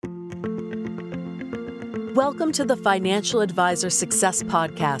Welcome to the Financial Advisor Success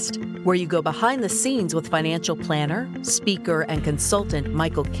Podcast, where you go behind the scenes with financial planner, speaker, and consultant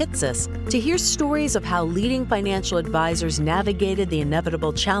Michael Kitces to hear stories of how leading financial advisors navigated the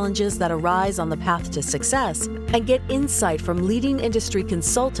inevitable challenges that arise on the path to success and get insight from leading industry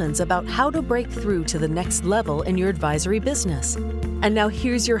consultants about how to break through to the next level in your advisory business. And now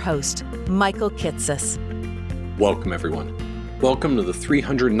here's your host, Michael Kitces. Welcome, everyone. Welcome to the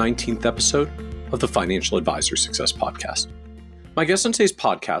 319th episode of the Financial Advisor Success Podcast. My guest on today's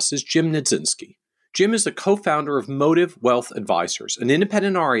podcast is Jim Niedzynski. Jim is the co-founder of Motive Wealth Advisors, an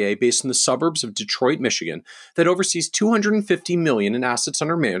independent RIA based in the suburbs of Detroit, Michigan, that oversees $250 million in assets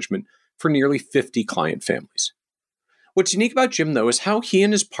under management for nearly 50 client families. What's unique about Jim, though, is how he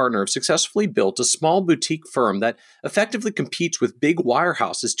and his partner have successfully built a small boutique firm that effectively competes with big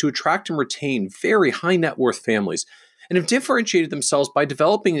wirehouses to attract and retain very high net worth families, and have differentiated themselves by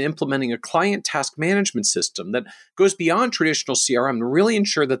developing and implementing a client task management system that goes beyond traditional CRM to really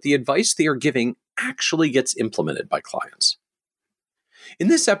ensure that the advice they are giving actually gets implemented by clients. In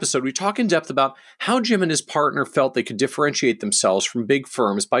this episode, we talk in depth about how Jim and his partner felt they could differentiate themselves from big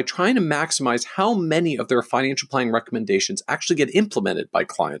firms by trying to maximize how many of their financial planning recommendations actually get implemented by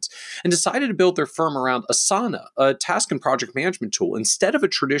clients, and decided to build their firm around Asana, a task and project management tool, instead of a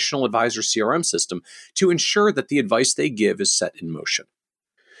traditional advisor CRM system to ensure that the advice they give is set in motion.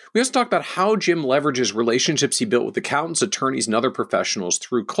 We also talk about how Jim leverages relationships he built with accountants, attorneys, and other professionals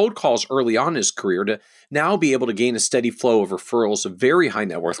through cold calls early on in his career to now be able to gain a steady flow of referrals of very high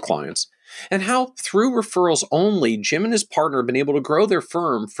net worth clients, and how through referrals only, Jim and his partner have been able to grow their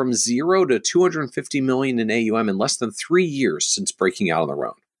firm from zero to $250 million in AUM in less than 3 years since breaking out on their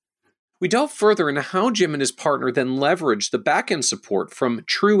own. We delve further into how Jim and his partner then leverage the back-end support from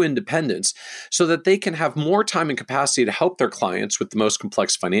true independence so that they can have more time and capacity to help their clients with the most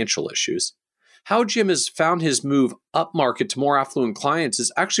complex financial issues. How Jim has found his move upmarket to more affluent clients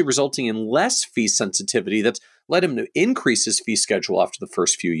is actually resulting in less fee sensitivity that's led him to increase his fee schedule after the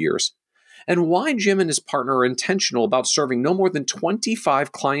first few years. And why Jim and his partner are intentional about serving no more than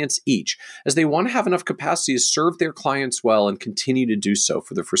 25 clients each, as they want to have enough capacity to serve their clients well and continue to do so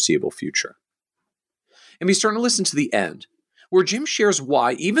for the foreseeable future. And be starting to listen to the end, where Jim shares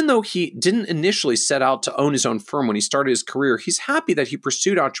why, even though he didn't initially set out to own his own firm when he started his career, he's happy that he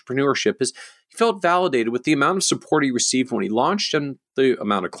pursued entrepreneurship as he felt validated with the amount of support he received when he launched and the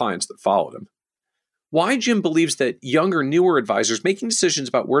amount of clients that followed him. Why Jim believes that younger, newer advisors making decisions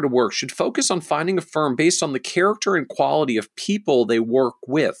about where to work should focus on finding a firm based on the character and quality of people they work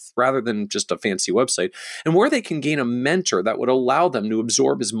with, rather than just a fancy website, and where they can gain a mentor that would allow them to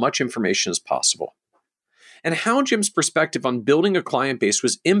absorb as much information as possible. And how Jim's perspective on building a client base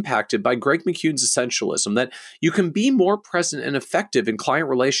was impacted by Greg McKeown's essentialism that you can be more present and effective in client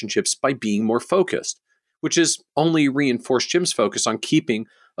relationships by being more focused, which has only reinforced Jim's focus on keeping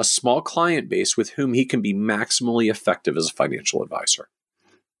a small client base with whom he can be maximally effective as a financial advisor.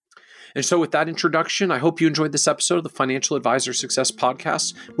 And so with that introduction, I hope you enjoyed this episode of the Financial Advisor Success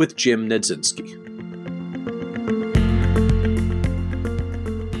Podcast with Jim Niedzynski.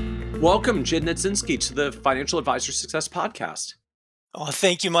 Welcome, Jim Niedzynski, to the Financial Advisor Success Podcast. Oh,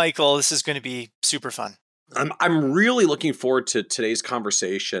 thank you, Michael. This is going to be super fun. I'm really looking forward to today's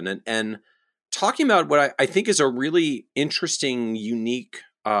conversation and talking about what I think is a really interesting, unique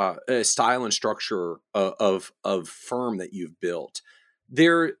style and structure of firm that you've built.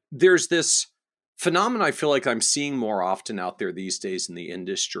 There's this phenomenon I feel like I'm seeing more often out there these days in the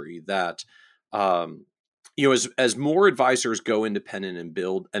industry that as more advisors go independent and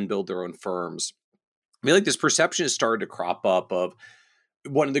build their own firms, I feel like this perception has started to crop up of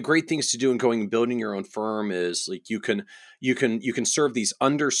one of the great things to do in going and building your own firm is like you can serve these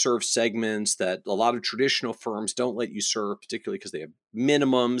underserved segments that a lot of traditional firms don't let you serve, particularly because they have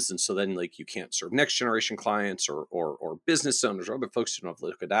minimums, and so then like you can't serve next generation clients or business owners or other folks who don't have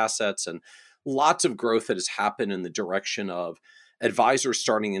liquid assets. And lots of growth that has happened in the direction of advisors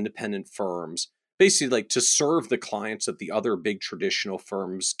starting independent firms, basically like to serve the clients that the other big traditional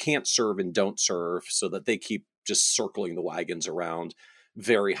firms can't serve and don't serve, so that they keep just circling the wagons around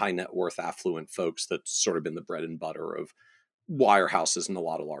very high net worth affluent folks that's sort of been the bread and butter of wirehouses and a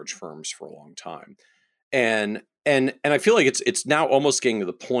lot of large firms for a long time. And I feel like it's now almost getting to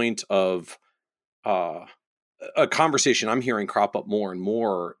the point of a conversation I'm hearing crop up more and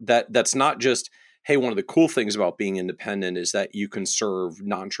more that's not just, hey, one of the cool things about being independent is that you can serve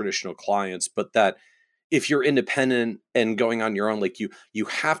non-traditional clients, but that if you're independent and going on your own, like you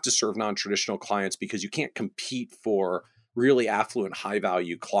have to serve non-traditional clients because you can't compete for really affluent, high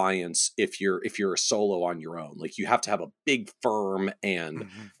value clients if you're a solo on your own. Like you have to have a big firm and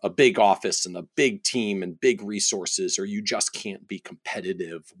Hmm. a big office and a big team and big resources, or you just can't be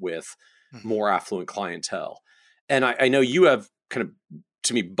competitive with Hmm. more affluent clientele. And I know you have kind of,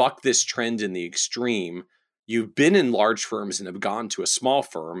 to me, bucked this trend in the extreme. You've been in large firms and have gone to a small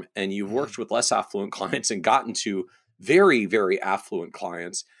firm, and you've Hmm. worked with less affluent clients and gotten to very, very affluent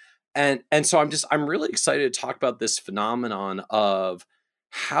clients. And so I'm really excited to talk about this phenomenon of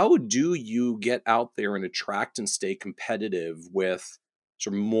how do you get out there and attract and stay competitive with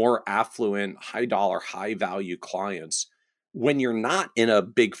sort of more affluent, high dollar, high value clients when you're not in a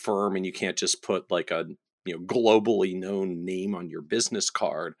big firm and you can't just put like a globally known name on your business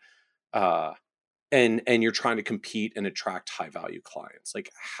card, uh, and you're trying to compete and attract high value clients.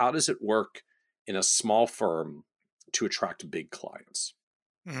 Like how does it work in a small firm to attract big clients?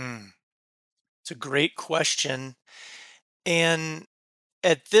 Mm. It's a great question. And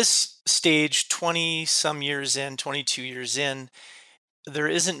at this stage, 20 some years in, 22 years in, there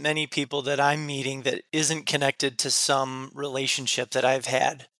isn't many people that I'm meeting that isn't connected to some relationship that I've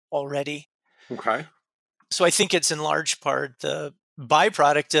had already. Okay. So I think it's in large part the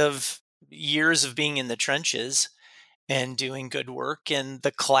byproduct of years of being in the trenches and doing good work and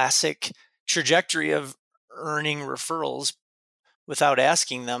the classic trajectory of earning referrals without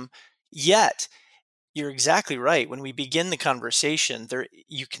asking them. Yet, you're exactly right. When we begin the conversation, there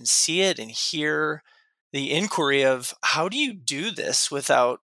you can see it and hear the inquiry of how do you do this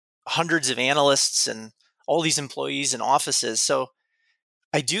without hundreds of analysts and all these employees and offices. So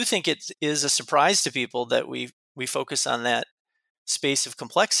I do think it is a surprise to people that we focus on that space of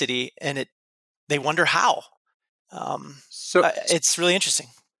complexity, and they wonder how. Um, So it's really interesting.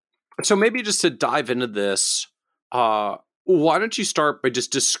 so maybe just to dive into this, uh, why don't you start by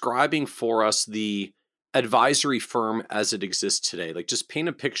just describing for us the advisory firm as it exists today? Like just paint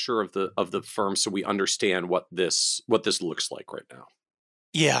a picture of the firm so we understand what this looks like right now.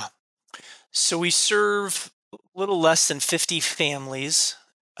 Yeah. So we serve a little less than 50 families.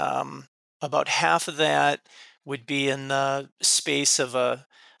 Um, about half of that would be in the space of a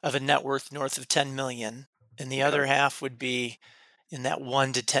net worth north of 10 million, and the Okay. other half would be in that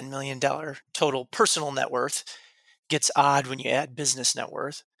 $1 to $10 million total personal net worth. Gets odd when you add business net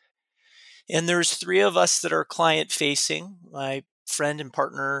worth. And there's three of us that are client facing. My friend and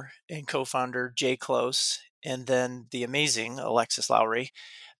partner and co-founder Jay Close, and then the amazing Alexis Lowry.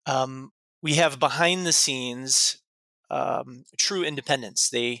 um, we have behind the scenes true independence.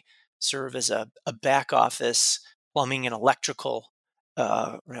 They serve as a back office, plumbing and electrical,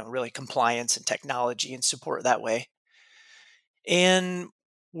 really compliance and technology and support that way. And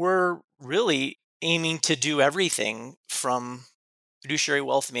we're really aiming to do everything from fiduciary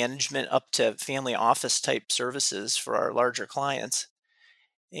wealth management up to family office type services for our larger clients.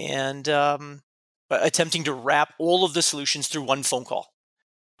 And attempting to wrap all of the solutions through one phone call.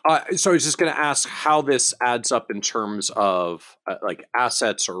 So I was just going to ask how this adds up in terms of like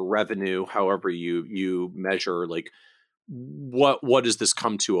assets or revenue, however you measure. Like what does this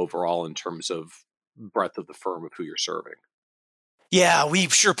come to overall in terms of breadth of the firm of who you're serving? Yeah, we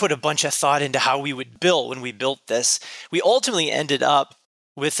sure put a bunch of thought into how we would bill when we built this. We ultimately ended up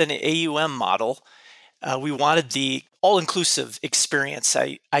with an AUM model. We wanted the all-inclusive experience.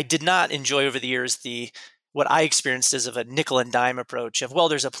 I did not enjoy over the years the what I experienced as of a nickel and dime approach of, well,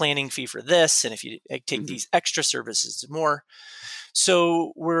 there's a planning fee for this, and if you take Mhm. these extra services, more.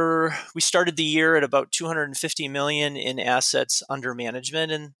 So we started the year at about 250 million in assets under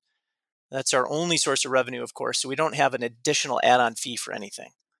management, and that's our only source of revenue, of course. So we don't have an additional add-on fee for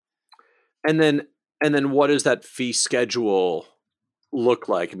anything. And then what does that fee schedule look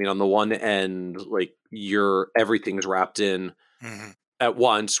like? I mean, on the one end, like your everything's wrapped in Mhm. at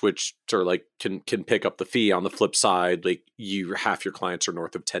once, which sort of like can pick up the fee. On the flip side, like you half your clients are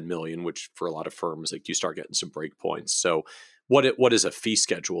north of 10 million, which for a lot of firms, like you start getting some break points. So what does a fee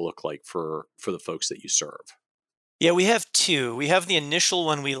schedule look like for the folks that you serve? Yeah, we have two. We have the initial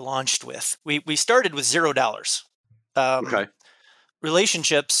one we launched with. We started with $0. Um, Okay.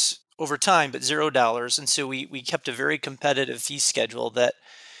 Relationships over time, but $0. And so we kept a very competitive fee schedule that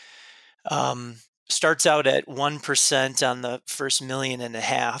um, starts out at 1% on the first million and a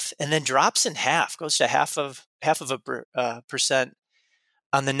half, and then drops in half, goes to half of percent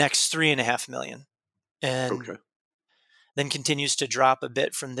on the next 3.5 million, and Okay. then continues to drop a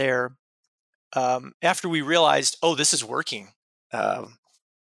bit from there. After we realized, oh, this is working, um,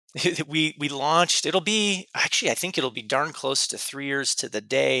 we launched. It'll be actually, I think it'll be darn close to 3 years to the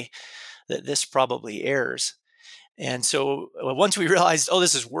day that this probably airs. And so once we realized, oh,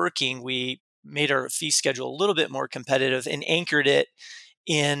 this is working, we made our fee schedule a little bit more competitive and anchored it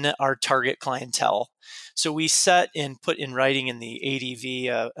in our target clientele. So we set and put in writing in the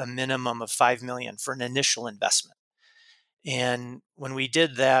ADV a minimum of $5 million for an initial investment. And when we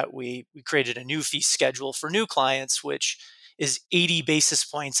did that, we created a new fee schedule for new clients, which is 80 basis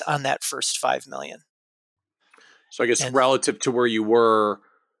points on that first $5 million. So I guess And relative to where you were,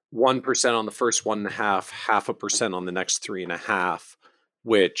 1% on the first 1.5, 0.5% on the next 3.5,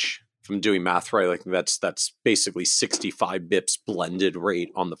 which, if I'm doing math right, like that's basically 65 bips blended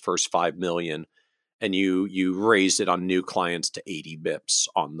rate on the first 5 million, and you raised it on new clients to 80 bips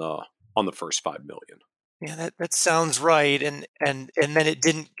on the first 5 million. yeah, that sounds right. And then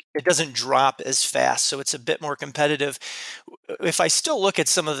it doesn't drop as fast, so it's a bit more competitive. If I still look at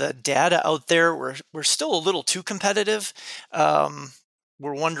some of the data out there, we're still a little too competitive.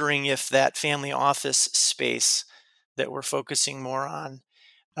 We're wondering if that family office space that we're focusing more on,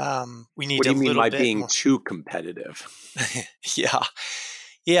 we need What do a you mean little by bit being more. too competitive? Yeah.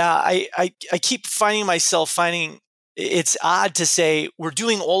 Yeah, I keep finding it's odd to say we're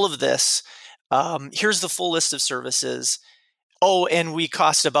doing all of this. Here's the full list of services. Oh, and we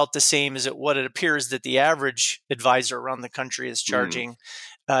cost about the same as what it appears that the average advisor around the country is charging,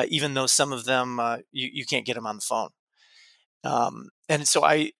 even though some of them you can't get them on the phone. And so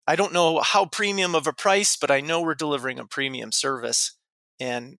I don't know how premium of a price, but I know we're delivering a premium service,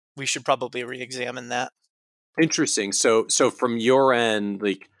 and we should probably re-examine that. Interesting. So from your end,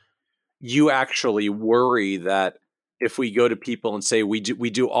 like, you actually worry that if we go to people and say we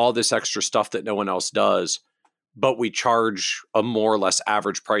do all this extra stuff that no one else does, but we charge a more or less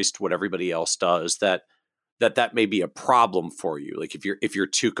average price to what everybody else does, that may be a problem for you. Like, if you're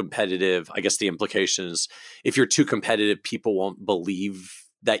too competitive, I guess the implication is if you're too competitive, people won't believe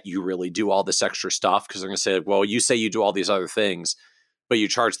that you really do all this extra stuff, because they're going to say, well, you say you do all these other things, but you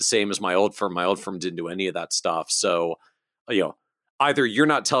charge the same as my old firm. My old firm didn't do any of that stuff. So, either you're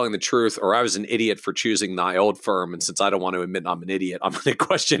not telling the truth, or I was an idiot for choosing my old firm. And since I don't want to admit I'm an idiot, I'm going to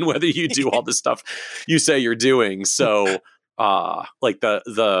question whether you do all the stuff you say you're doing. So, like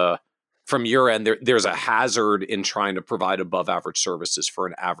the from your end, there's a hazard in trying to provide above average services for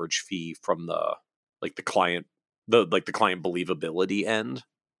an average fee from the client, the client believability end.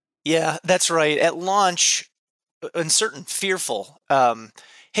 Yeah, that's right. At launch, uncertain, fearful.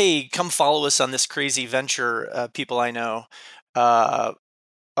 Hey, come follow us on this crazy venture. People I know, uh,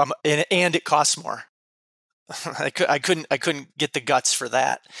 and it costs more. I couldn't get the guts for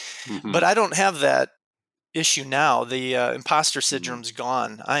that. Mm-hmm. But I don't have that issue now. The imposter Mm-hmm. syndrome's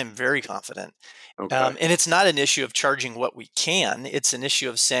gone. I am very confident. Okay. And it's not an issue of charging what we can. It's an issue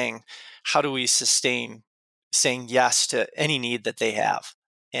of saying, how do we sustain saying yes to any need that they have?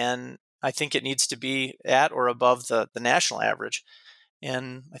 And I think it needs to be at or above the national average.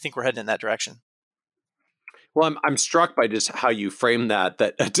 And I think we're heading in that direction. Well, I'm struck by just how you frame that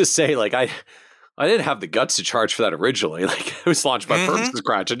to say, like, I didn't have the guts to charge for that originally. Like, I was launched my firm from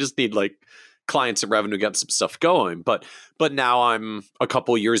scratch. I just need like clients and revenue, get some stuff going. But now I'm a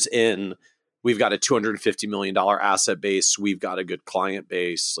couple years in. We've got a $250 million asset base. We've got a good client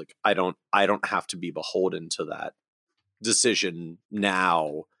base. Like, I don't have to be beholden to that decision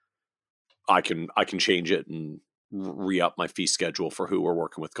now. I can change it and re-up my fee schedule for who we're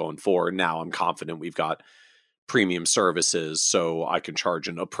working with going forward. Now I'm confident we've got premium services, so I can charge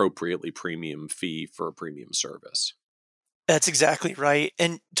an appropriately premium fee for a premium service. That's exactly right.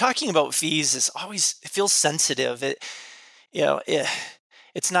 And talking about fees it feels sensitive.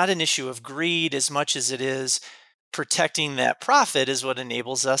 It's not an issue of greed as much as it is protecting that profit is what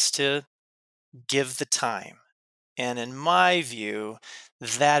enables us to give the time. And in my view,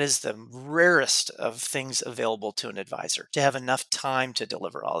 that is the rarest of things available to an advisor, to have enough time to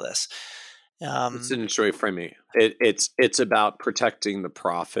deliver all this. It's an interesting way of framing it. It's about protecting the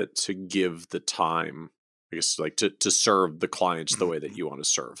profit to give the time, I guess, like to serve the clients the way that you want to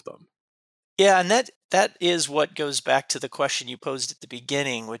serve them. Yeah, and that is what goes back to the question you posed at the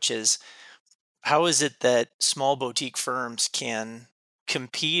beginning, which is, how is it that small boutique firms can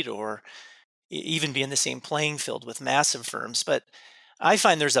compete or even be in the same playing field with massive firms? But I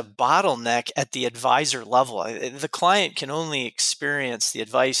find there's a bottleneck at the advisor level. The client can only experience the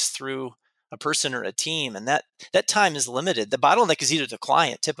advice through a person or a team, and that time is limited. The bottleneck is either the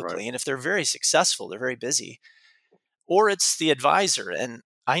client typically, Right. and if they're very successful, they're very busy, or it's the advisor. And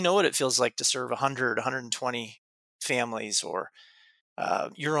I know what it feels like to serve 100, 120 families, or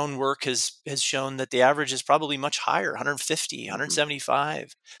your own work has shown that the average is probably much higher, 150,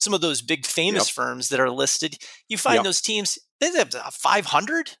 175. Some of those big famous Yep. firms that are listed, you find Yep. those teams, they have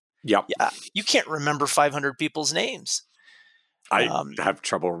 500. Yep. Yeah, you can't remember 500 people's names. I have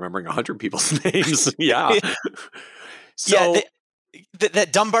trouble remembering 100 people's names. Yeah. So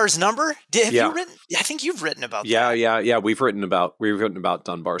that Dunbar's number. Have yeah. you written? I think you've written about Yeah, that. yeah. We've written about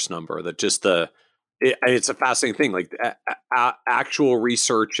Dunbar's number. That just it's a fascinating thing. Like actual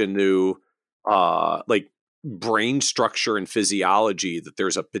research into like brain structure and physiology. That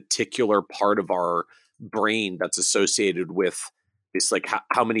there's a particular part of our brain that's associated with this, like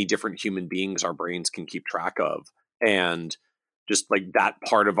how many different human beings our brains can keep track of, and just like that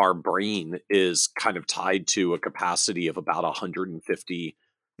part of our brain is kind of tied to a capacity of about 150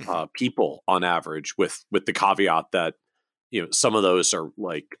 people on average, with the caveat that some of those are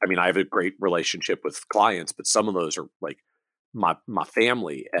like, I mean, I have a great relationship with clients, but some of those are like my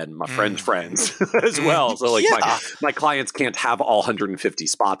family and my friends' friends as well. So like my clients can't have all 150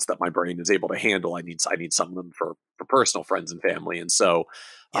 spots that my brain is able to handle. I need some of them for personal friends and family. And so,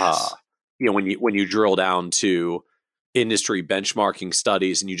 when you drill down to industry benchmarking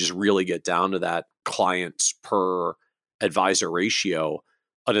studies and you just really get down to that clients per advisor ratio,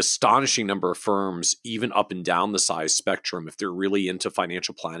 an astonishing number of firms, even up and down the size spectrum, if they're really into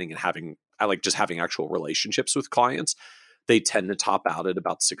financial planning and having actual relationships with clients, they tend to top out at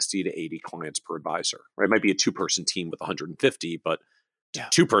about 60 to 80 clients per advisor. Right? It might be a 2-person team with 150, but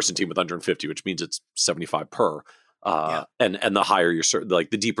 2-person team with 150, which means it's 75 per. And the higher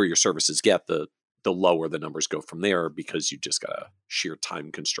the deeper your services get, the lower the numbers go from there, because you just got a sheer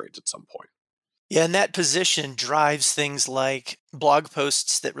time constraint at some point. Yeah, and that position drives things like blog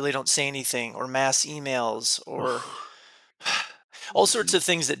posts that really don't say anything, or mass emails, or all sorts of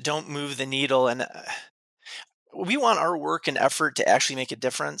things that don't move the needle. And we want our work and effort to actually make a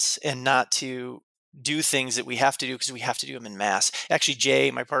difference, and not to do things that we have to do because we have to do them in mass. Actually,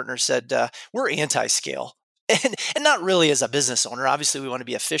 Jay, my partner, said we're anti-scale, and not really as a business owner. Obviously, we want to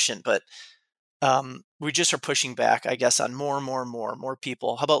be efficient, but we just are pushing back, I guess, on more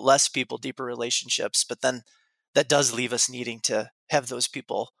people. How about less people, deeper relationships? But then that does leave us needing to have those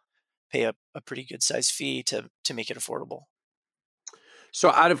people pay a pretty good size fee to make it affordable. So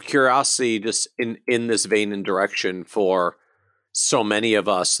out of curiosity, just in this vein and direction, for so many of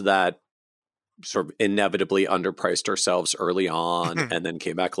us that sort of inevitably underpriced ourselves early on and then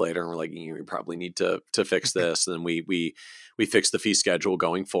came back later and we're like, we probably need to fix this. And then we fixed the fee schedule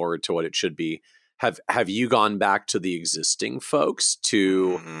going forward to what it should be. Have you gone back to the existing folks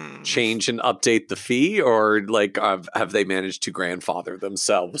to change and update the fee, or like have they managed to grandfather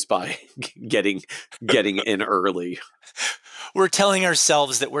themselves by getting in early? We're telling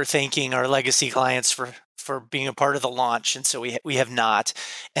ourselves that we're thanking our legacy clients for being a part of the launch, and so we have not.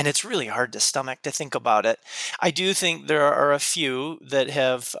 And it's really hard to stomach to think about it. I do think there are a few that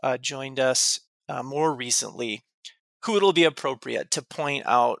have joined us more recently who it'll be appropriate to point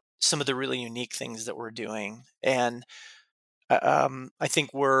out some of the really unique things that we're doing. And I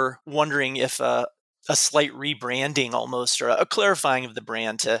think we're wondering if a slight rebranding almost, or a clarifying of the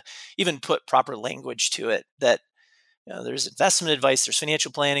brand, to even put proper language to it, that there's investment advice, there's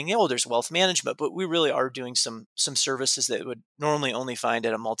financial planning, there's wealth management, but we really are doing some services that would normally only find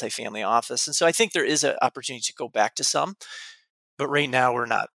at a multifamily office. And so I think there is an opportunity to go back to some, but right now we're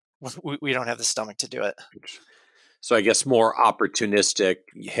not. We don't have the stomach to do it. So I guess more opportunistic.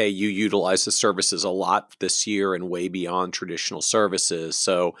 Hey, you utilize the services a lot this year and way beyond traditional services.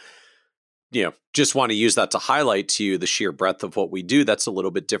 So, just want to use that to highlight to you the sheer breadth of what we do. That's a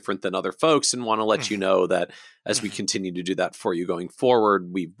little bit different than other folks, and want to let you know that as we continue to do that for you going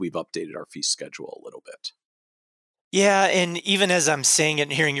forward, we've updated our fee schedule a little bit. Yeah, and even as I'm saying it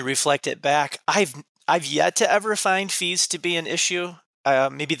and hearing you reflect it back, I've yet to ever find fees to be an issue.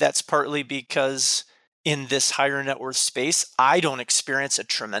 Maybe that's partly because in this higher net worth space, I don't experience a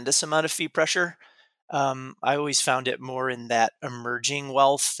tremendous amount of fee pressure. I always found it more in that emerging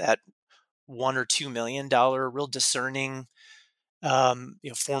wealth, that $1 or $2 million, real discerning,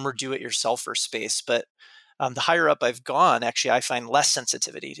 former do-it-yourselfer space. But the higher up I've gone, actually, I find less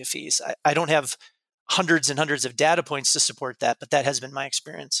sensitivity to fees. I don't have hundreds and hundreds of data points to support that, but that has been my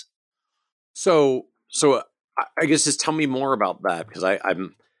experience. So I guess just tell me more about that, because I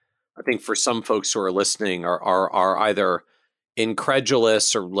think for some folks who are listening are either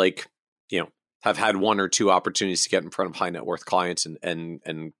incredulous or have had one or two opportunities to get in front of high net worth clients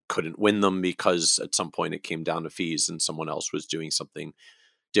and couldn't win them because at some point it came down to fees and someone else was doing something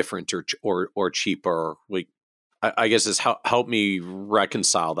different or cheaper. Like, I guess is help me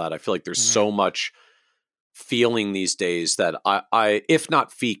reconcile that. I feel like there's so much feeling these days that I if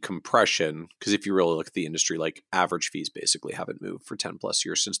not fee compression, because if you really look at the industry, like average fees basically haven't moved for 10 plus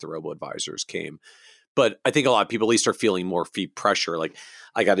years since the robo advisors came. But I think a lot of people at least are feeling more fee pressure. Like,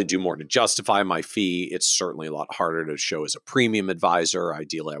 I got to do more to justify my fee. It's certainly a lot harder to show as a premium advisor.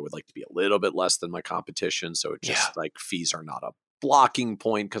 Ideally, I would like to be a little bit less than my competition. So it Yeah. just like fees are not a blocking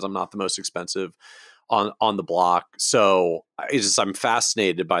point because I'm not the most expensive on the block. So I'm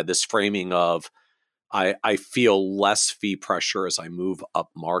fascinated by this framing of I feel less fee pressure as I move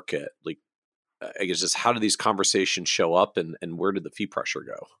up market. Like, I guess just how do these conversations show up and where did the fee pressure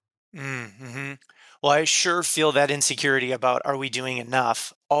go? Mm-hmm. Well, I sure feel that insecurity about are we doing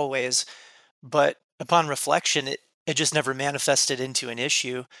enough always, but upon reflection, it just never manifested into an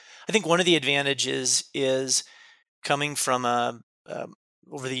issue. I think one of the advantages is coming from um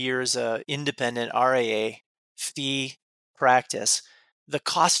over the years a independent RIA fee practice. The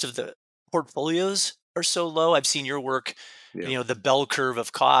cost of the portfolios are so low. I've seen your work, Yeah. the bell curve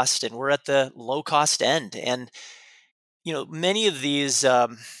of cost, and we're at the low cost end. And many of these,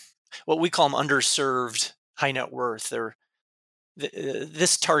 what we call them underserved high net worth, they're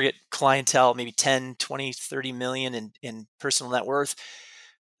this target clientele, maybe 10, 20, 30 million in personal net worth.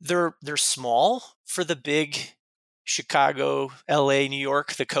 They're small for the big Chicago, LA, New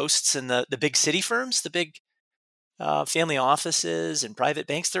York, the coasts, and the big city firms, the big family offices and private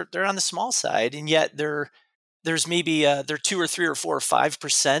banks. They're on the small side, and yet there's maybe they're 2 or 3 or 4 or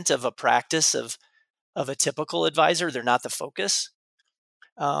 5% of a practice of a typical advisor. They're not the focus.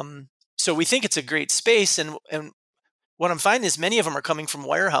 Um, so we think it's a great space, and what I'm finding is many of them are coming from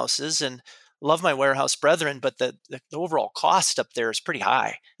wirehouses, and love my wirehouse brethren, but the overall cost up there is pretty high.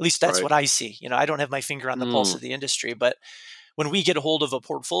 At least that's Right. what I see. I don't have my finger on the pulse of the industry, but when we get a hold of a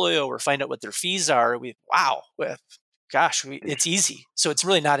portfolio or find out what their fees are, it's easy. So it's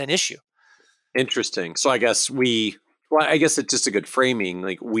really not an issue. Interesting. So I guess it's just a good framing.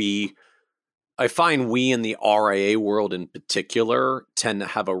 Like I find we in the RIA world in particular tend to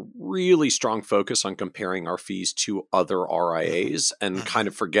have a really strong focus on comparing our fees to other RIAs and kind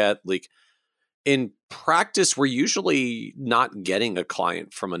of forget, like, in practice, we're usually not getting a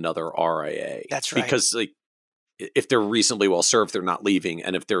client from another RIA. That's right. Because, like, if they're reasonably well served, they're not leaving.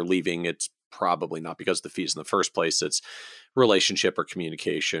 And if they're leaving, it's probably not because of the fees in the first place. It's relationship or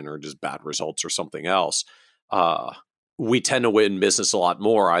communication or just bad results or something else. We tend to win business a lot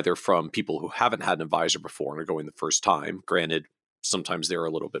more either from people who haven't had an advisor before and are going the first time. Granted, sometimes they're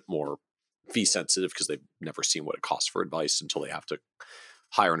a little bit more fee sensitive because they've never seen what it costs for advice until they have to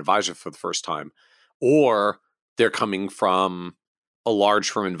hire an advisor for the first time. Or they're coming from a large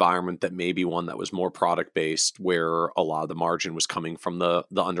firm environment that may be one that was more product based, where a lot of the margin was coming from the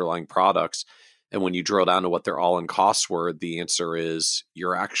underlying products. And when you drill down to what their all-in costs were, the answer is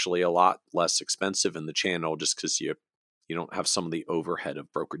you're actually a lot less expensive in the channel just because you don't have some of the overhead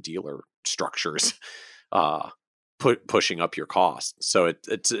of broker-dealer structures pushing up your costs. So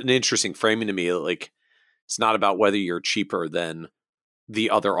it's an interesting framing to me. Like, it's not about whether you're cheaper than the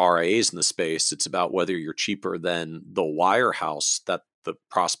other RIAs in the space. It's about whether you're cheaper than the wirehouse that the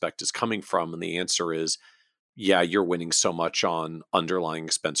prospect is coming from. And the answer is, yeah, you're winning so much on underlying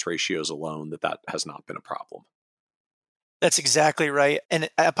expense ratios alone that has not been a problem. That's exactly right. And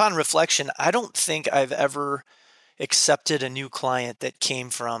upon reflection, I don't think I've ever accepted a new client that came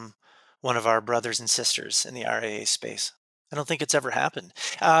from one of our brothers and sisters in the RIA space. I don't think it's ever happened.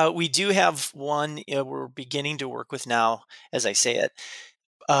 We do have one we're beginning to work with now, as I say it,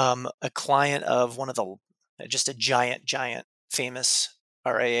 a client of one of just a giant, famous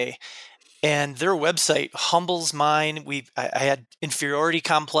RIA. And their website humbles mine. I had inferiority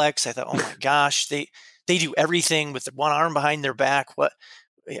complex. I thought, oh my gosh, they do everything with one arm behind their back. What?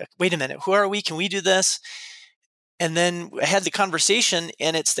 Wait a minute, who are we? Can we do this? And then I had the conversation,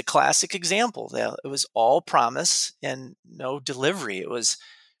 and it's the classic example. It was all promise and no delivery. It was,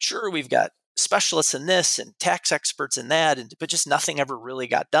 sure, we've got specialists in this and tax experts in that, but just nothing ever really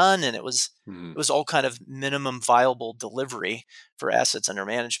got done. And it was all kind of minimum viable delivery for assets under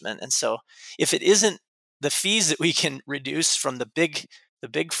management. And so, if it isn't the fees that we can reduce from the big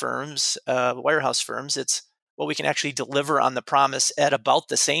firms, wirehouse firms, it's what we can actually deliver on the promise at about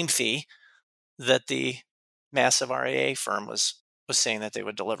the same fee that the massive RIA firm was saying that they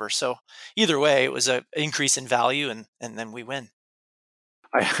would deliver. So either way, it was an increase in value, and then we win.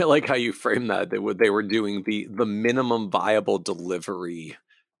 I like how you frame that. They were doing the minimum viable delivery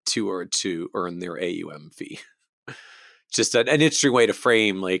to earn their AUM fee. Just an interesting way to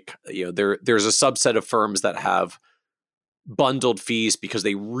frame, like, there's a subset of firms that have bundled fees because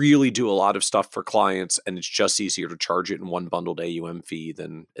they really do a lot of stuff for clients, and it's just easier to charge it in one bundled AUM fee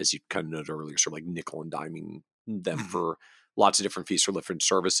than, as you kind of noted earlier, sort of like nickel and diming them for lots of different fees for different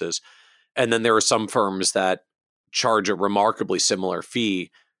services. And then there are some firms that charge a remarkably similar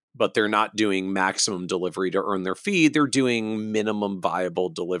fee, but they're not doing maximum delivery to earn their fee. They're doing minimum viable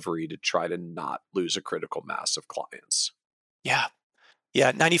delivery to try to not lose a critical mass of clients. Yeah.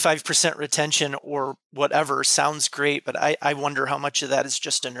 Yeah. 95% retention or whatever sounds great, but I wonder how much of that is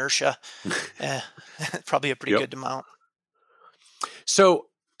just inertia. Eh, Probably a pretty Yep. good amount. So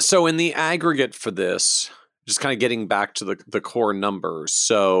in the aggregate for this, just kind of getting back to the core numbers.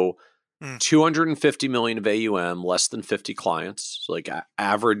 So Mm. 250 million of AUM, less than 50 clients. So like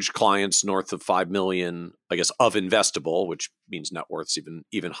average clients north of 5 million, I guess, of investable, which means net worth's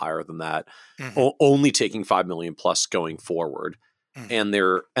even higher than that. Mhm. Only taking 5 million plus going forward.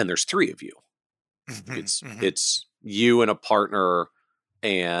 Mhm. And there's three of you. Mhm. Mhm. It's you and a partner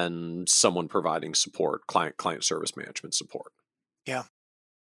and someone providing support, client service management support. Yeah.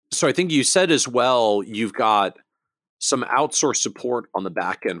 So I think you said as well, you've got some outsourced support on the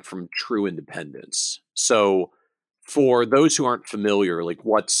back end from True Independence. So for those who aren't familiar, like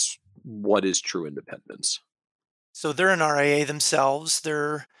what is True Independence? So they're an RIA themselves.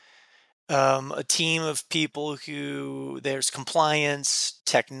 They're a team of people who there's compliance,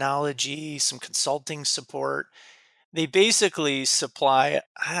 technology, some consulting support. They basically supply,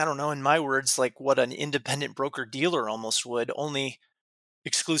 I don't know, in my words, like what an independent broker dealer almost would, only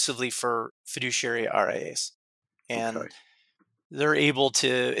exclusively for fiduciary RIAs. Okay. And they're able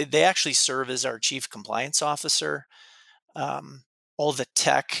to, they actually serve as our chief compliance officer. Um, all the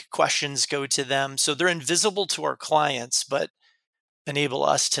tech questions go to them. So they're invisible to our clients, but enable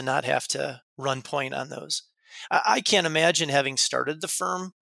us to not have to run point on those. I can't imagine having started the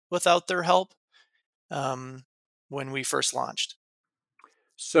firm without their help when we first launched.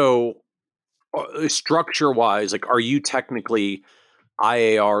 So structure wise, like are you technically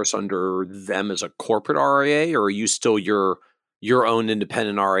IARs under them as a corporate RIA, or are you still your own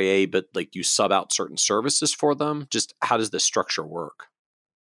independent RIA, but like you sub out certain services for them? Just how does this structure work?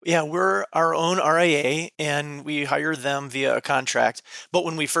 Yeah, we're our own RIA and we hire them via a contract. But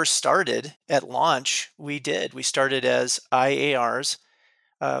when we first started at launch, we did. We started as IARs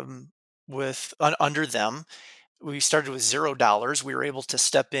um, under them. We started with $0. We were able to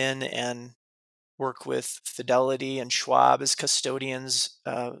step in and work with Fidelity and Schwab as custodians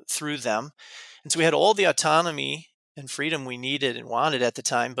through them. And so we had all the autonomy and freedom we needed and wanted at the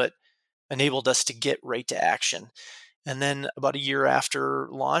time, but enabled us to get right to action. And then about a year after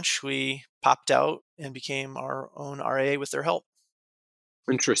launch, we popped out and became our own RIA with their help.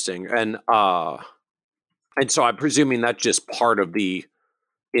 Interesting. And so I'm presuming that's just part of the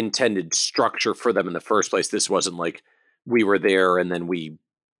intended structure for them in the first place. This wasn't like we were there and then we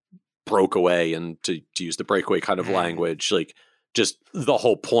broke away, and to use the breakaway kind of Mm. language, like just the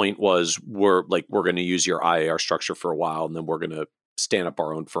whole point was we're going to use your IAR structure for a while and then we're going to stand up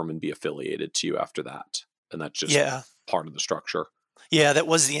our own firm and be affiliated to you after that. And that's just Yeah. part of the structure. Yeah, that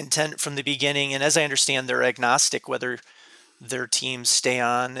was the intent from the beginning. And as I understand, they're agnostic whether their teams stay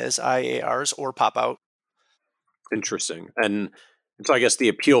on as IARs or pop out. Interesting. And so I guess the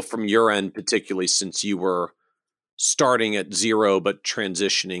appeal from your end, particularly since you were starting at zero but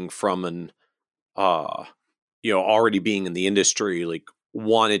transitioning from an uh already being in the industry, like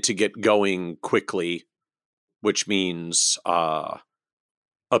wanted to get going quickly, which means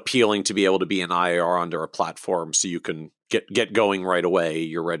appealing to be able to be an IR under a platform so you can get going right away.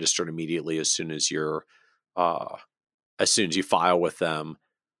 You're registered immediately uh as soon as you file with them.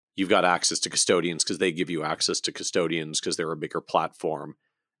 You've got access to custodians because they give you access to custodians because they're a bigger platform,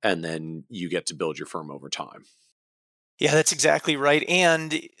 and then you get to build your firm over time. Yeah, that's exactly right.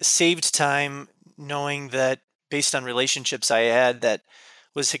 And saved time knowing that based on relationships I had that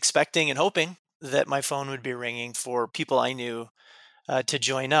was expecting and hoping that my phone would be ringing for people I knew to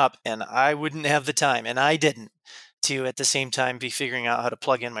join up. And I wouldn't have the time, and I didn't, to at the same time be figuring out how to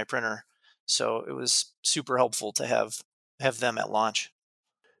plug in my printer. So it was super helpful to have them at launch.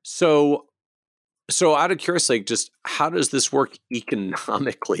 So out of curiosity, like, just how does this work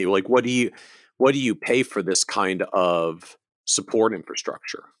economically? Like what do you pay for this kind of support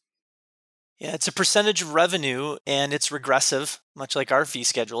infrastructure? Yeah, it's a percentage of revenue and it's regressive, much like our fee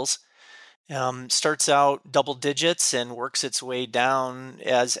schedules. Starts out double digits and works its way down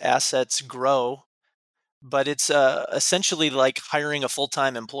as assets grow. But it's essentially like hiring a full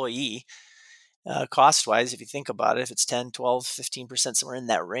time employee cost wise, if you think about it, if it's 10, 12, 15%, somewhere in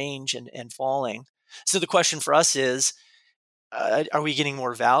that range and falling. So the question for us is are we getting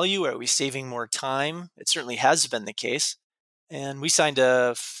more value? Are we saving more time? It certainly has been the case. And we signed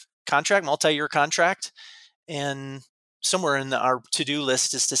a contract, multi year contract. And somewhere in our to do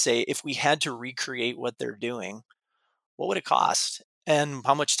list is to say if we had to recreate what they're doing, what would it cost? And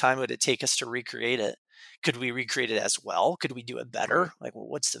how much time would it take us to recreate it? Could we recreate it as well? Could we do it better? Right. Like, well,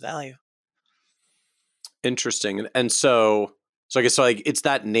 what's the value? Interesting. And so I guess like it's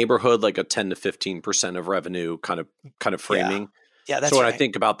that neighborhood, like a 10 to 15% of revenue kind of Yeah. framing. Yeah, So that's when I right.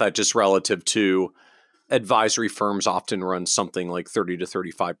 think about that, just relative to advisory firms often run something like 30 to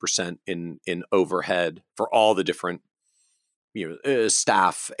 35% in overhead for all the different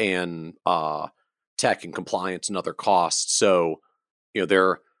staff and tech and compliance and other costs. So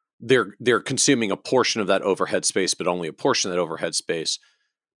they're consuming a portion of that overhead space, but only a portion of that overhead space.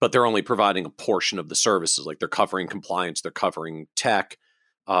 But they're only providing a portion of the services. Like they're covering compliance, they're covering tech,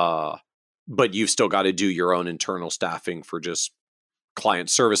 but you've still got to do your own internal staffing for just client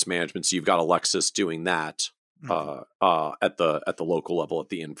service management. So you've got Alexis doing that at the local level, at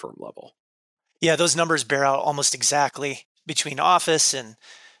the in-firm level. Yeah, those numbers bear out almost exactly between office and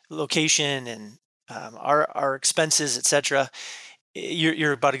location and our expenses, et cetera.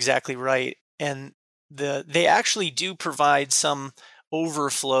 You're about exactly right. And they actually do provide some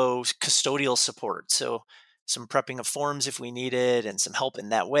overflow custodial support. So some prepping of forms if we need it and some help in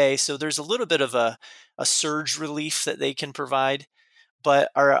that way. So there's a little bit of a surge relief that they can provide.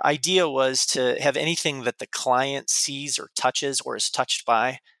 But our idea was to have anything that the client sees or touches or is touched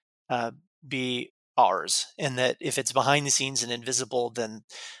by uh, be ours, and that if it's behind the scenes and invisible, then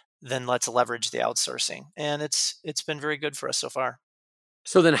let's leverage the outsourcing. And it's been very good for us so far.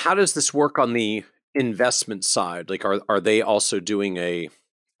 So then how does this work on the investment side? Like are they also doing a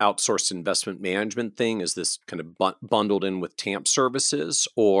outsourced investment management thing? Is this kind of bundled in with TAMP services,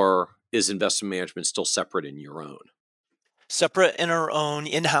 or is investment management still separate in your own? Separate in our own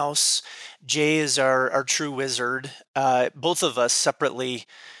in-house. Jay is our true wizard. Both of us separately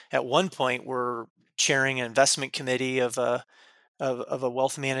at one point were chairing an investment committee of a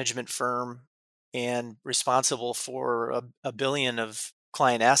wealth management firm and responsible for a billion of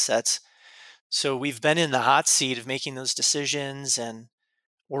client assets. So we've been in the hot seat of making those decisions and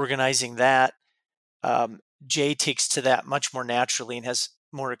organizing that. Jay takes to that much more naturally and has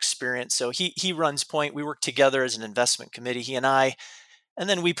more experience. So he runs Point. We work together as an investment committee, he and I, and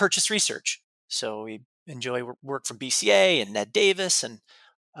then we purchase research. So we enjoy work from BCA and Ned Davis, and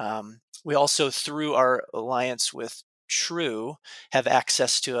we also, through our alliance with True, have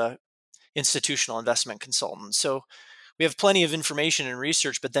access to a institutional investment consultant. So we have plenty of information and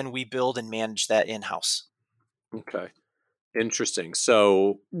research, but then we build and manage that in-house. Okay. Interesting.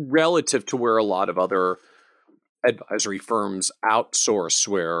 So relative to where a lot of other advisory firms outsource,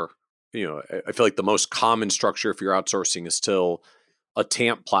 where I feel like the most common structure if you're outsourcing is still a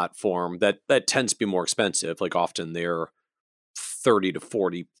TAMP platform that tends to be more expensive. Like often they're 30 to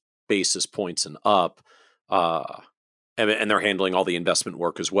 40 basis points and up, and they're handling all the investment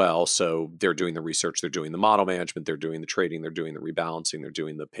work as well. So they're doing the research, they're doing the model management, they're doing the trading, they're doing the rebalancing, they're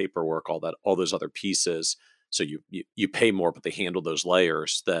doing the paperwork, all those other pieces. So you pay more, but they handle those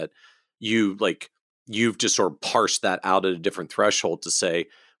layers that you've just sort of parsed that out at a different threshold to say,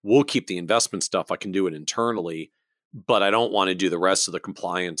 we'll keep the investment stuff. I can do it internally, but I don't want to do the rest of the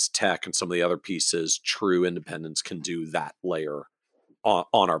compliance tech and some of the other pieces. True independence can do that layer on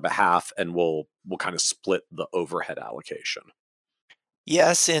our behalf, and we'll kind of split the overhead allocation.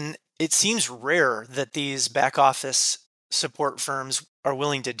 Yes, and it seems rare that these back office support firms are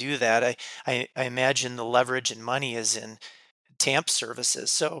willing to do that. I imagine the leverage and money is in TAMP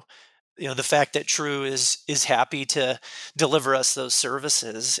services. So, the fact that True is happy to deliver us those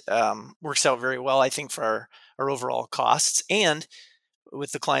services works out very well, I think, for our overall costs. And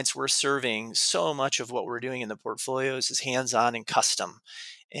with the clients we're serving, so much of what we're doing in the portfolios is hands-on and custom.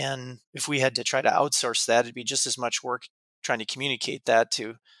 And if we had to try to outsource that, it'd be just as much work trying to communicate that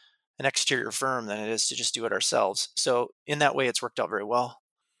to an exterior firm than it is to just do it ourselves. So in that way, it's worked out very well.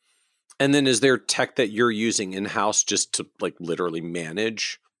 And then is there tech that you're using in-house just to like literally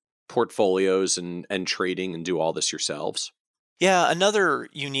manage portfolios and trading and do all this yourselves? Yeah, another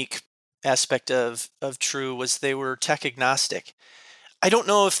unique aspect of True was they were tech agnostic. I don't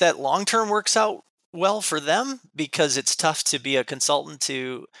know if that long term works out well for them because it's tough to be a consultant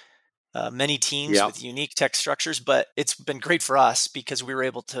to many teams Yeah. with unique tech structures, but it's been great for us because we were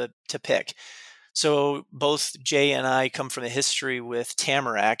able to pick. So both Jay and I come from a history with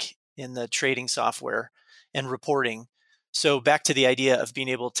Tamarac in the trading software and reporting. So back to the idea of being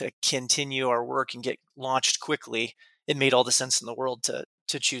able to continue our work and get launched quickly, it made all the sense in the world to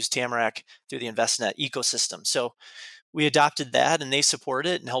choose Tamarac through the InvestNet ecosystem. So we adopted that and they support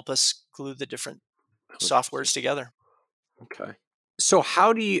it and help us glue the different Interesting. softwares together. Okay. So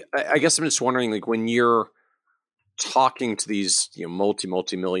how do you, I guess I'm just wondering, like when you're talking to these,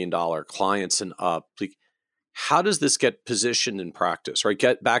 multi-million dollar clients and up, like how does this get positioned in practice, right?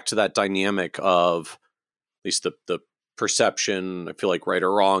 Get back to that dynamic of least the perception, I feel like right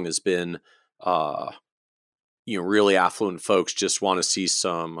or wrong, has been, really affluent folks just want to see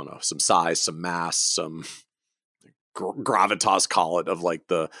some, I don't know, some size, some mass, some gravitas, call it, of like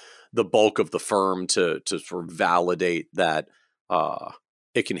the bulk of the firm to sort of validate that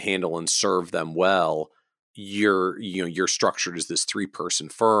it can handle and serve them well. You're structured as this 3-person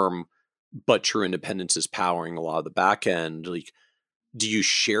firm, but your independence is powering a lot of the back end. Like, do you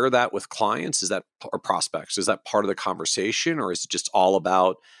share that with clients? Is that, or prospects? Is that part of the conversation, or is it just all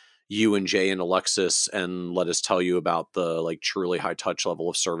about you and Jay and Alexis, and let us tell you about the like truly high touch level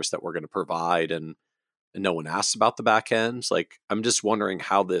of service that we're going to provide, and no one asks about the back ends? Like, I'm just wondering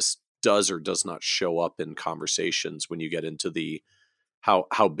how this does or does not show up in conversations when you get into the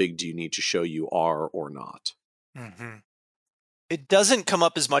how big do you need to show you are or not? Mm-hmm. It doesn't come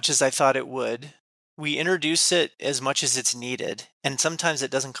up as much as I thought it would. We introduce it as much as it's needed, and sometimes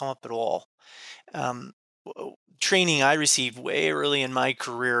it doesn't come up at all. Um, Training I received way early in my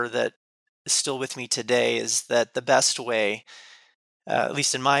career that is still with me today is that the best way, at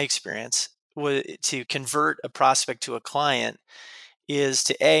least in my experience, to convert a prospect to a client is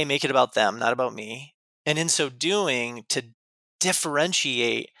to make it about them, not about me, and in so doing, to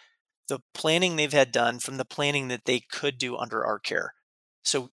differentiate the planning they've had done from the planning that they could do under our care.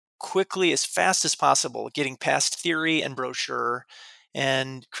 So quickly, as fast as possible, getting past theory and brochure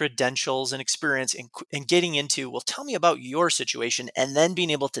and credentials and experience, and getting into, well, tell me about your situation, and then being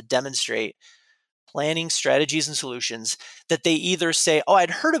able to demonstrate planning strategies and solutions that they either say, oh, I'd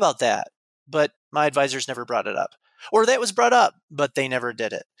heard about that, but my advisors never brought it up. Or that was brought up, but they never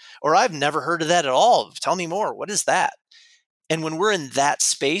did it. Or I've never heard of that at all. Tell me more. What is that? And when we're in that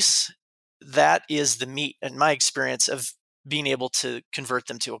space, that is the meat, in my experience, of being able to convert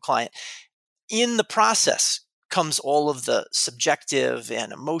them to a client. In the process comes all of the subjective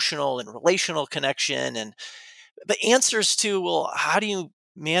and emotional and relational connection and the answers to, well, how do you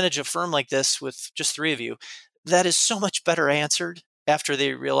manage a firm like this with just 3 of you? That is so much better answered after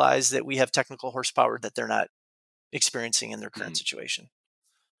they realize that we have technical horsepower that they're not experiencing in their current situation.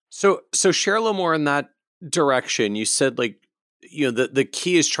 So share a little more in that direction. You said, like, the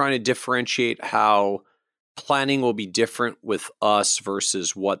key is trying to differentiate how planning will be different with us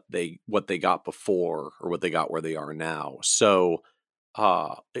versus what they got before, or what they got where they are now. So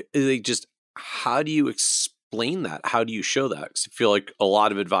they just, how do you explain that? How do you show that? 'Cause I feel like a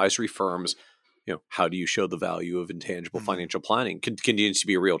lot of advisory firms, how do you show the value of intangible financial planning continues to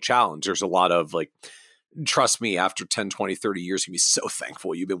be a real challenge. There's a lot of like, trust me, after 10, 20, 30 years, you'll be so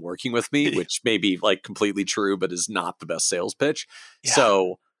thankful you've been working with me, which may be like completely true, but is not the best sales pitch. Yeah.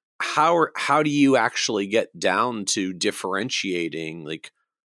 So how do you actually get down to differentiating, like,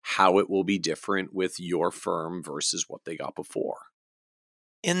 how it will be different with your firm versus what they got before?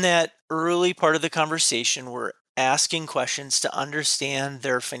 In that early part of the conversation, we're asking questions to understand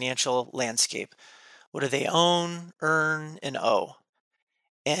their financial landscape. What do they own, earn, and owe?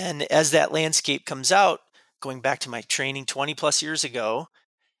 And as that landscape comes out, going back to my training 20 plus years ago,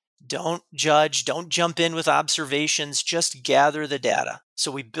 don't judge, don't jump in with observations, just gather the data.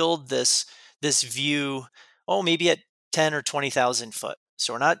 So we build this view, maybe at 10 or 20,000 foot.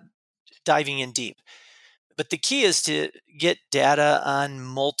 So we're not diving in deep. But the key is to get data on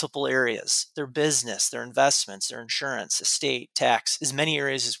multiple areas: their business, their investments, their insurance, estate, tax, as many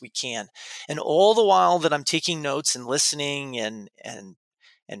areas as we can. And all the while that I'm taking notes and listening and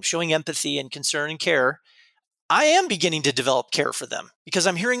showing empathy and concern and care, I am beginning to develop care for them because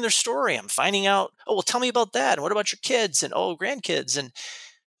I'm hearing their story. I'm finding out, oh, well, tell me about that. And what about your kids? And grandkids. And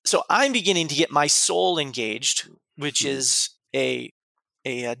so I'm beginning to get my soul engaged, which is a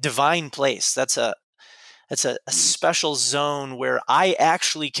divine place. That's a special zone where I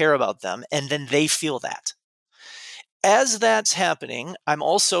actually care about them, and then they feel that. As that's happening, I'm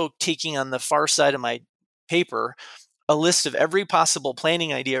also taking on the far side of my paper a list of every possible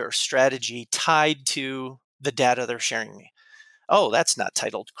planning idea or strategy tied to the data they're sharing me. Oh, that's not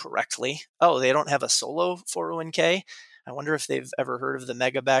titled correctly. Oh, they don't have a solo 401k. I wonder if they've ever heard of the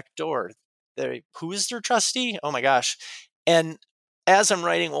mega backdoor. Who is their trustee? Oh my gosh. And as I'm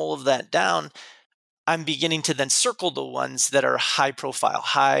writing all of that down, I'm beginning to then circle the ones that are high profile,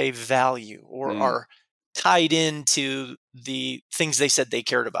 high value, or are tied into the things they said they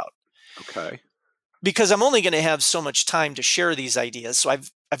cared about. Okay. Because I'm only going to have so much time to share these ideas, so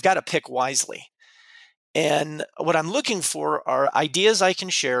I've got to pick wisely. And what I'm looking for are ideas I can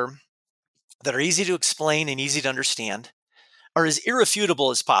share that are easy to explain and easy to understand, are as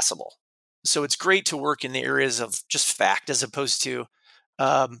irrefutable as possible. So it's great to work in the areas of just fact as opposed to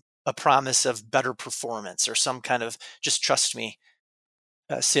a promise of better performance or some kind of just trust me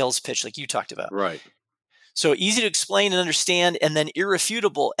sales pitch like you talked about. Right. So easy to explain and understand, and then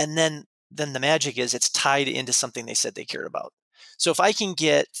irrefutable. And then the magic is it's tied into something they said they cared about. So if I can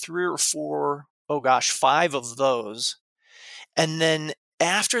get 3 or 4, 5 of those, and then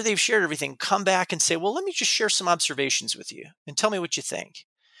after they've shared everything, come back and say, well, let me just share some observations with you and tell me what you think.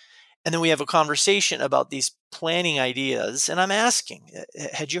 And then we have a conversation about these planning ideas. And I'm asking,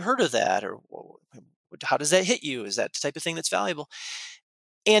 had you heard of that? Or how does that hit you? Is that the type of thing that's valuable?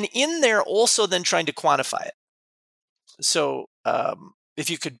 And in there also then trying to quantify it. So if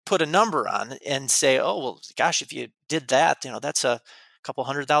you could put a number on and say, oh, well, gosh, if you did that, that's a couple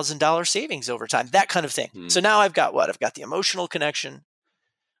 $100,000 savings over time, that kind of thing. So now I've got what? I've got the emotional connection.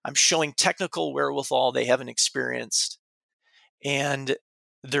 I'm showing technical wherewithal they haven't experienced. And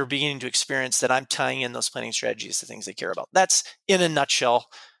they're beginning to experience that I'm tying in those planning strategies to things they care about. That's in a nutshell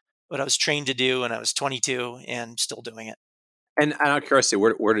what I was trained to do when I was 22 and still doing it. And out of curiosity,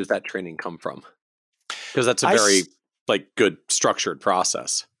 where does that training come from? Because that's a very good structured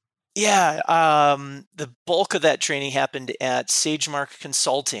process. Yeah. The bulk of that training happened at SageMark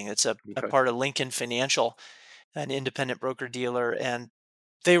Consulting. It's a part of Lincoln Financial, an independent broker dealer. And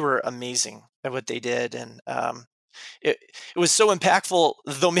they were amazing at what they did. And it was so impactful,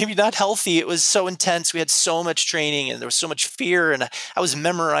 though maybe not healthy. It was so intense. We had so much training and there was so much fear. And I was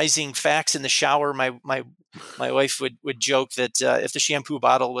memorizing facts in the shower. My wife would joke that if the shampoo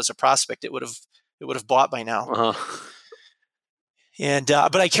bottle was a prospect, it would have bought by now. Uh-huh. And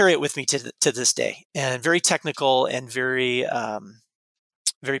but I carry it with me to this day, and very technical and very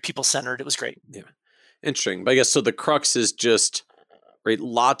very people centered. It was great. Yeah, interesting. But I guess so. The crux is just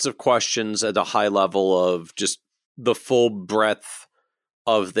lots of questions at a high level of just the full breadth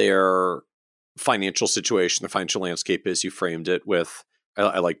of their financial situation, the financial landscape, as you framed it with.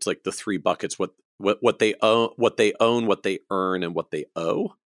 I liked the 3 buckets: what they own, what they earn, and what they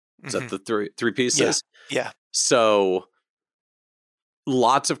owe. Is that the three pieces? Yeah. So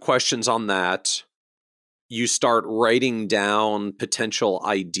lots of questions on that. You start writing down potential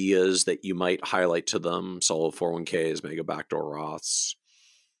ideas that you might highlight to them: solo 401ks, mega backdoor Roths,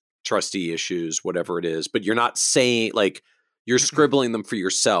 trustee issues, whatever it is. But you're not saying, you're scribbling them for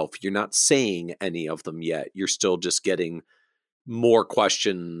yourself. You're not saying any of them yet. You're still just getting more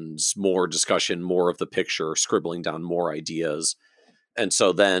questions, more discussion, more of the picture, scribbling down more ideas. And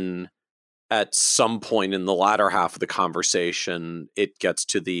so then at some point in the latter half of the conversation, it gets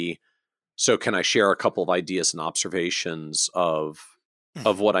to so can I share a couple of ideas and observations of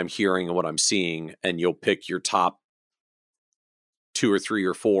what I'm hearing and what I'm seeing? And you'll pick your top 2 or 3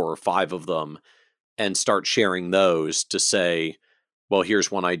 or 4 or 5 of them and start sharing those to say, well,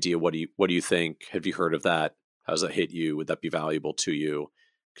 here's one idea. What do you think? Have you heard of that? How does that hit you? Would that be valuable to you?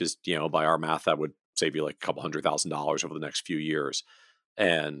 Because, by our math, that would save you a couple $100,000 over the next few years.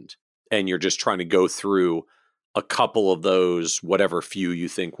 And you're just trying to go through a couple of those, whatever few you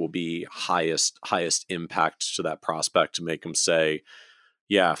think will be highest impact to that prospect, to make them say,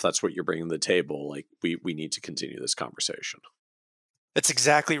 yeah, if that's what you're bringing to the table, we need to continue this conversation. That's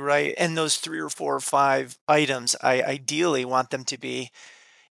exactly right. And those 3 or 4 or 5 items, I ideally want them to be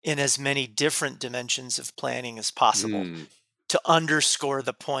in as many different dimensions of planning as possible to underscore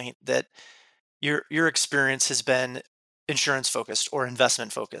the point that your experience has been insurance focused or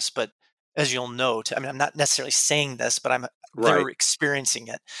investment focused. But as you'll note, I'm not necessarily saying this, but they're experiencing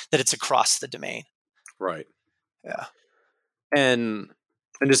it, that it's across the domain. Right. Yeah. And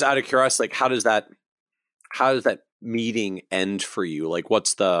just out of curiosity, how does that meeting end for you?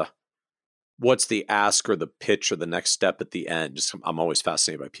 What's the ask or the pitch or the next step at the end? Just, I'm always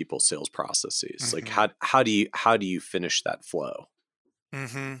fascinated by people's sales processes. How do you finish that flow?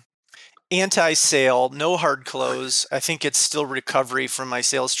 Anti-sale, no hard close. I think it's still recovery from my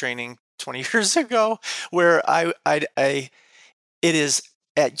sales training 20 years ago, where it is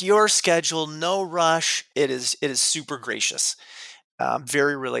at your schedule, no rush. It is super gracious,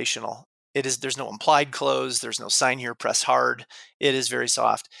 very relational. There's no implied close. There's no sign here, press hard. It is very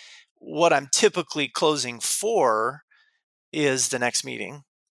soft. What I'm typically closing for is the next meeting,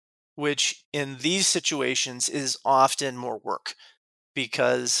 which in these situations is often more work,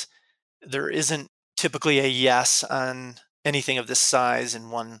 because there isn't typically a yes on anything of this size in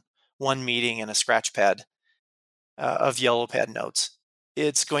one meeting and a scratch pad of yellow pad notes.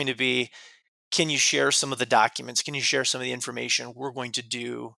 It's going to be, can you share some of the documents? Can you share some of the information? We're going to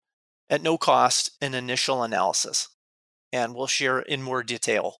do at no cost an initial analysis, and we'll share in more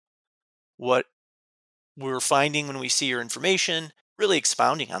detail what we're finding when we see your information, really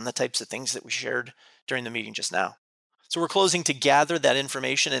expounding on the types of things that we shared during the meeting just now. So we're closing to gather that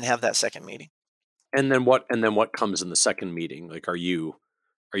information and have that second meeting. And then what comes in the second meeting? Are you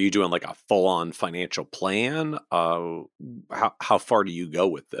Are you doing like a full-on financial plan? How far do you go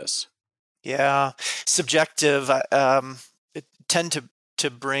with this? Yeah, subjective. I tend to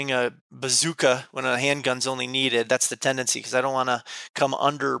bring a bazooka when a handgun's only needed. That's the tendency because I don't want to come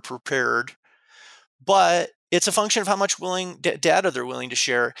under prepared. But it's a function of how much data they're willing to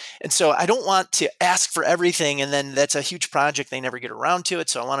share. And so I don't want to ask for everything, and then that's a huge project. They never get around to it.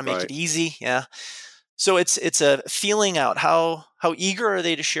 So I want to make Right. it easy. Yeah. So it's a feeling out how eager are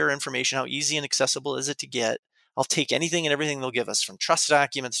they to share information? How easy and accessible is it to get? I'll take anything and everything they'll give us, from trust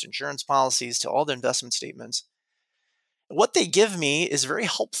documents to insurance policies to all the investment statements. What they give me is very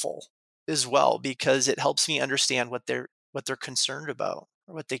helpful as well because it helps me understand what they're concerned about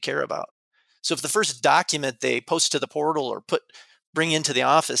or what they care about. So if the first document they post to the portal or bring into the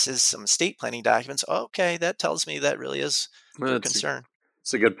office is some estate planning documents, okay, that tells me that really is their That's concern.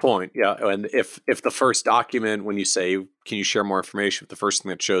 it's a good point. Yeah, and if the first document, when you say, "Can you share more information?" If the first thing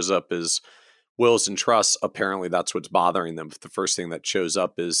that shows up is wills and trusts, apparently that's what's bothering them. If the first thing that shows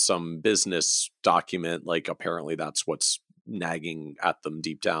up is some business document, like apparently that's what's nagging at them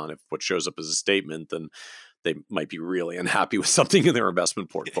deep down. If what shows up as a statement, then they might be really unhappy with something in their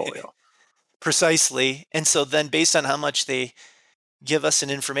investment portfolio. Precisely. And so then based on how much they give us an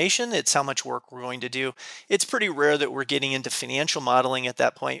information, it's how much work we're going to do. It's pretty rare that we're getting into financial modeling at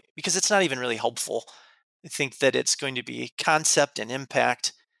that point because it's not even really helpful. I think that it's going to be concept and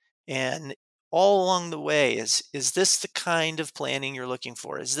impact. And all along the way is this the kind of planning you're looking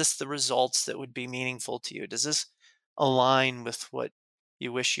for? Is this the results that would be meaningful to you? Does this align with what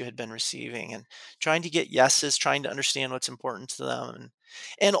you wish you had been receiving? And trying to get yeses, trying to understand what's important to them.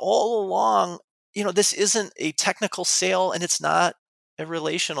 And all along, this isn't a technical sale and it's not a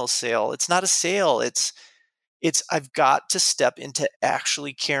relational sale. It's not a sale. It's I've got to step into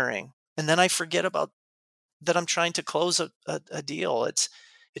actually caring. And then I forget about that I'm trying to close a deal. It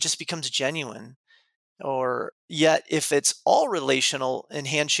just becomes genuine. Or yet if it's all relational and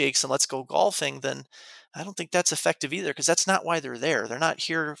handshakes and let's go golfing, then I don't think that's effective either because that's not why they're there. They're not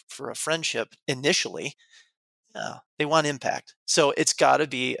here for a friendship initially. They want impact. So it's got to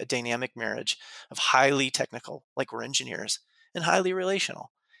be a dynamic marriage of highly technical, like we're engineers, and highly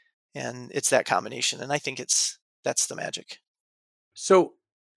relational. And it's that combination. And I think that's the magic. So,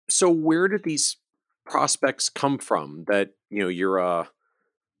 so where did these prospects come from? That you're a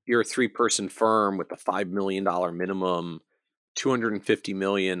three-person firm with a $5 million minimum, 250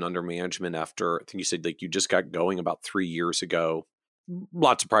 million under management. After I think you said like you just got going about 3 years ago.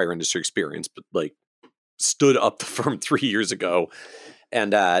 Lots of prior industry experience, but like stood up the firm 3 years ago,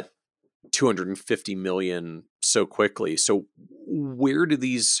 and at 250 million so quickly. So where do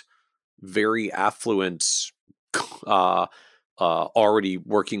these very affluent, uh, already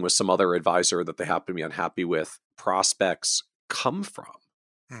working with some other advisor that they happen to be unhappy with, prospects come from?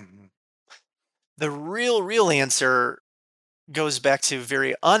 Mhm. The real answer goes back to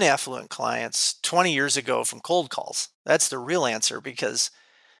very unaffluent clients 20 years ago from cold calls. That's the real answer because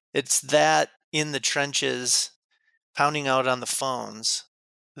it's that in the trenches, pounding out on the phones,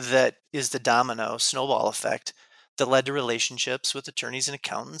 that is the domino snowball effect that led to relationships with attorneys and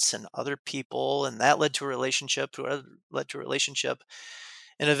accountants and other people. And that led to a relationship, led to a relationship,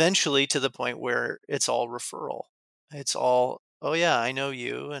 and eventually to the point where it's all referral. It's all, oh, yeah, I know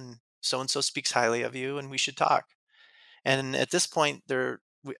you, and so speaks highly of you, and we should talk. And at this point, we're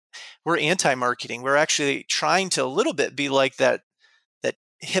anti-marketing. We're actually trying to a little bit be like that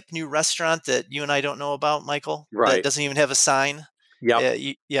hip new restaurant that you and I don't know about, Michael, that Right. doesn't even have a sign.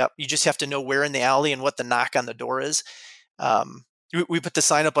 Yep. You just have to know where in the alley and what the knock on the door is. We put the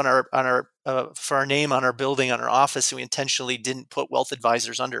sign up on our for our name on our building on our office, and we intentionally didn't put Wealth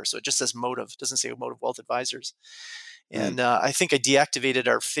Advisors under, so it just says Motive. It doesn't say Motive Wealth Advisors. Mm. And I think I deactivated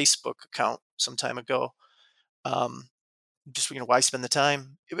our Facebook account some time ago. Um, just why spend the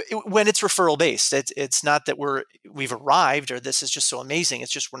time when it's referral based? It's not that we've arrived or this is just so amazing.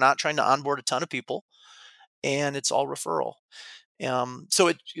 It's just we're not trying to onboard a ton of people, and it's all referral. So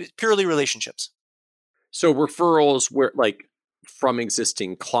it's purely relationships. So referrals were like from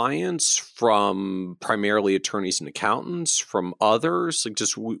existing clients, from primarily attorneys and accountants, from others, like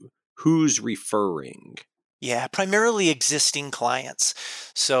just who's referring? Yeah, primarily existing clients.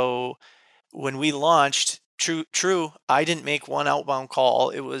 So when we launched, true, I didn't make one outbound call.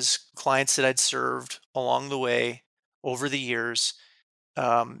 It was clients that I'd served along the way over the years.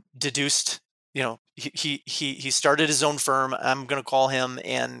 Deduced, he started his own firm. I'm going to call him,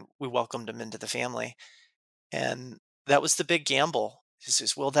 and we welcomed him into the family. And that was the big gamble. He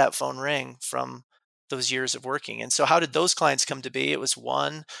says, will that phone ring from those years of working. And so how did those clients come to be? It was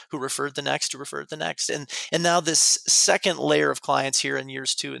one who referred the next, who referred the next. And now this second layer of clients here in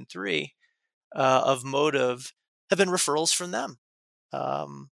years 2 and 3 of Motive have been referrals from them.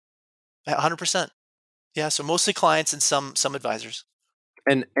 100%. Yeah. So mostly clients and some advisors.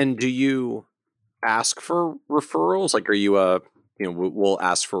 And do you ask for referrals? Like, are you we'll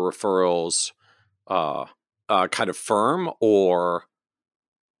ask for referrals, kind of firm, or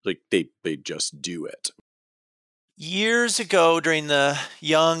like they just do it? Years ago, during the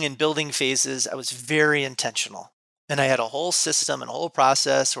young and building phases, I was very intentional. And I had a whole system and a whole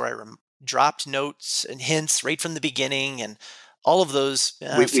process where I dropped notes and hints right from the beginning. And all of those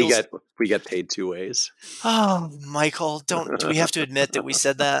We get paid two ways. Oh, Michael, do we have to admit that we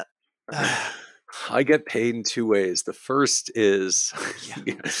said that? I get paid in two ways. The first is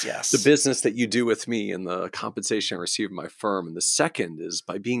Yes. the business that you do with me and the compensation I receive from my firm. And the second is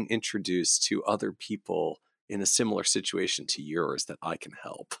by being introduced to other people in a similar situation to yours that I can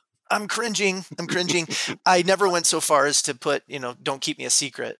help. I'm cringing. I never went so far as to put, don't keep me a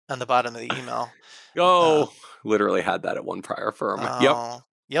secret on the bottom of the email. Literally had that at one prior firm.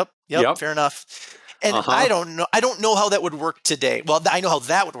 Yep. Fair enough. And I don't know how that would work today. Well, I know how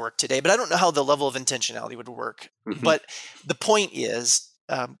that would work today, but I don't know how the level of intentionality would work. Mm-hmm. But the point is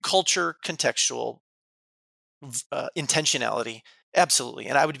culture, contextual, intentionality. Absolutely.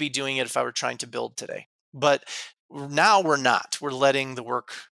 And I would be doing it if I were trying to build today. But now we're not. We're letting the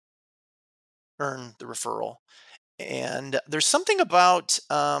work earn the referral. And there's something about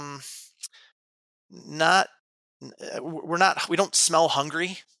we don't smell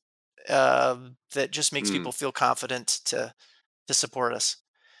hungry. That just makes people feel confident to support us.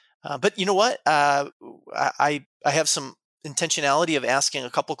 But you know what? I have some intentionality of asking a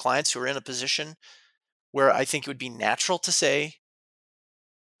couple clients who are in a position where I think it would be natural to say,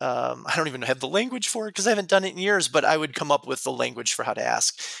 I don't even have the language for it because I haven't done it in years, but I would come up with the language for how to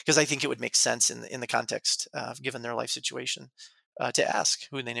ask because I think it would make sense in the context given their life situation to ask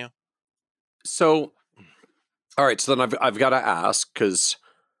who they knew. So, all right. So then I've got to ask because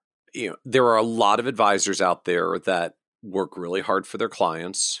there are a lot of advisors out there that work really hard for their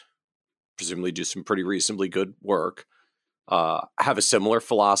clients, presumably do some pretty reasonably good work, have a similar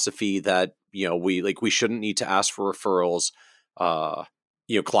philosophy that, we shouldn't need to ask for referrals.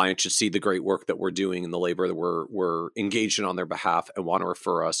 Clients should see the great work that we're doing and the labor that we're engaged in on their behalf and want to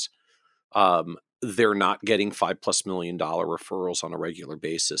refer us. They're not getting $5+ million referrals on a regular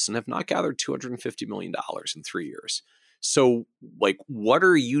basis and have not gathered $250 million in 3 years. So, what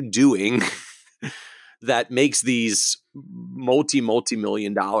are you doing that makes these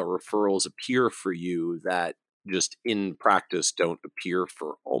multi-million dollar referrals appear for you that just in practice don't appear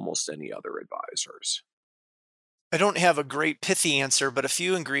for almost any other advisors? I don't have a great pithy answer, but a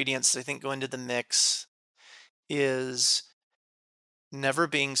few ingredients I think go into the mix is never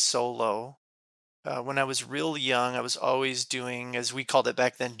being solo. When I was real young, I was always doing, as we called it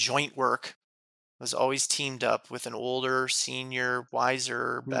back then, joint work. Was always teamed up with an older, senior,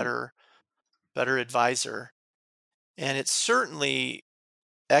 wiser, better advisor. And it certainly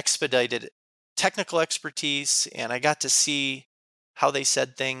expedited technical expertise. And I got to see how they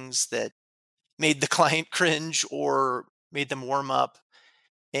said things that made the client cringe or made them warm up.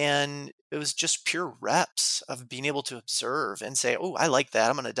 And it was just pure reps of being able to observe and say, oh, I like that.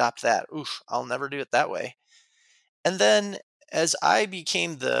 I'm going to adopt that. Oof, I'll never do it that way. And then as I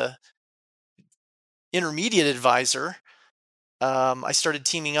became the intermediate advisor, I started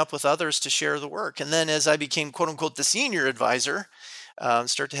teaming up with others to share the work. And then as I became, quote unquote, the senior advisor,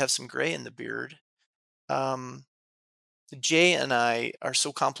 start to have some gray in the beard. Jay and I are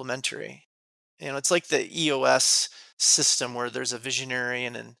so complementary. It's like the EOS system where there's a visionary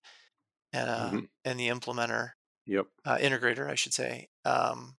and the implementer, integrator, I should say,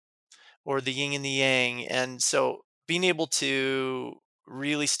 or the yin and the yang. And so being able to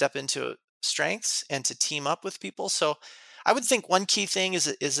really step into strengths and to team up with people. So I would think one key thing is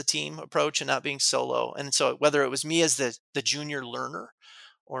a team approach and not being solo. And so whether it was me as the junior learner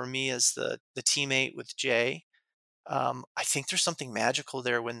or me as the teammate with Jay, I think there's something magical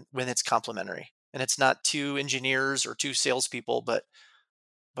there when it's complementary and it's not two engineers or two salespeople, but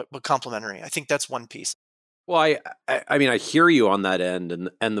complementary. I think that's one piece. Well, I mean, I hear you on that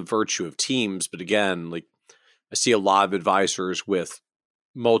end and the virtue of teams, but again, I see a lot of advisors with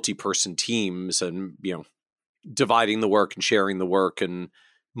multi-person teams and, dividing the work and sharing the work and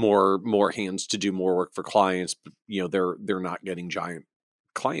more hands to do more work for clients, but they're not getting giant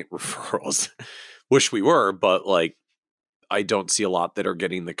client referrals. Wish we were, but I don't see a lot that are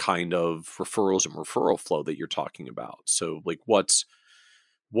getting the kind of referrals and referral flow that you're talking about. So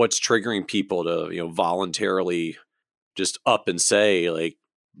what's triggering people to, voluntarily just up and say, like,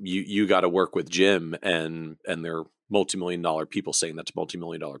 you got to work with Jim, and they're multi-million-dollar people saying that's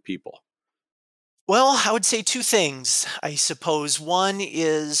multi-million-dollar people? Well, I would say two things, I suppose. One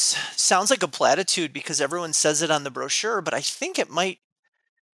is, sounds like a platitude because everyone says it on the brochure, but I think it might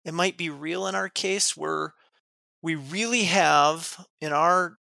be real in our case, where we really have in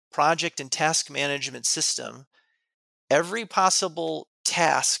our project and task management system every possible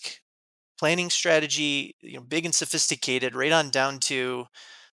task planning strategy, big and sophisticated, right on down to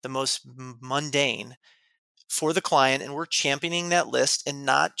the most mundane for the client, and we're championing that list and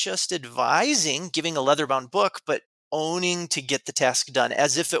not just advising, giving a leather bound book, but owning to get the task done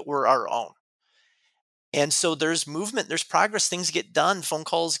as if it were our own. And so there's movement, there's progress, things get done, phone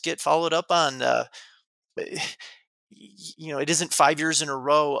calls get followed up on. It isn't 5 years in a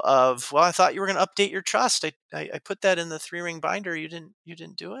row of, well, I thought you were going to update your trust. I put that in the 3-ring binder. You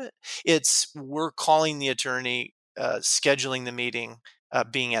didn't do it. It's, we're calling the attorney, scheduling the meeting,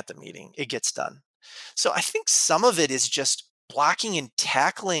 being at the meeting. It gets done. So I think some of it is just blocking and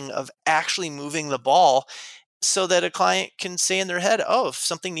tackling of actually moving the ball so that a client can say in their head, oh, if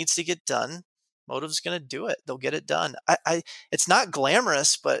something needs to get done, Motive's going to do it. They'll get it done. It's not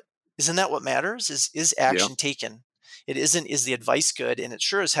glamorous, but isn't that what matters? Is Yeah. action taken? It isn't, is the advice good? And it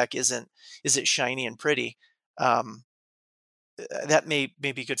sure as heck isn't, is it shiny and pretty? That may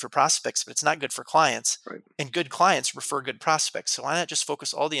be good for prospects, but it's not good for clients. Right. And good clients refer good prospects. So why not just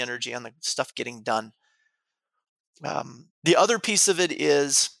focus all the energy on the stuff getting done? The other piece of it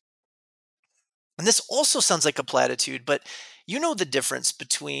is, and this also sounds like a platitude, but you know the difference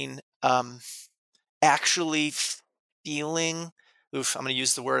between actually feeling, I'm going to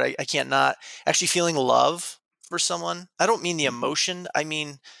use the word, I can't not, actually feeling love for someone. I don't mean the emotion. I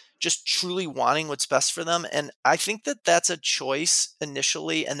mean just truly wanting what's best for them. And I think that that's a choice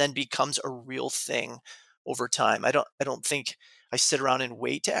initially and then becomes a real thing over time. I don't think I sit around and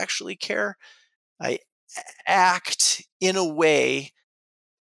wait to actually care. I act in a way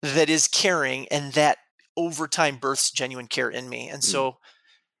that is caring, and that over time births genuine care in me. And so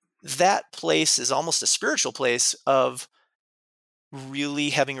that place is almost a spiritual place of really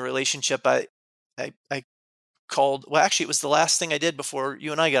having a relationship. I called, well, actually it was the last thing I did before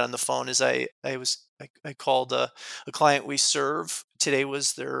you and I got on the phone, is I called a client we serve. Today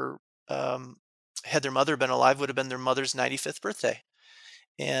was their, had their mother been alive, would have been their mother's 95th birthday.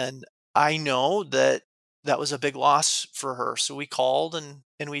 And I know that that was a big loss for her. So we called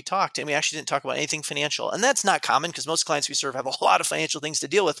and we talked, and we actually didn't talk about anything financial. And that's not common because most clients we serve have a lot of financial things to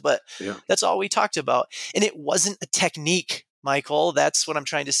deal with, but Yeah. that's all we talked about. And it wasn't a technique, Michael. That's what I'm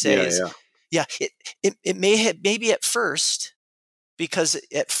trying to say it may have, maybe at first, because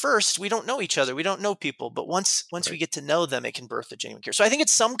at first we don't know each other. We don't know people, but once we get to know them, it can birth a genuine care. So I think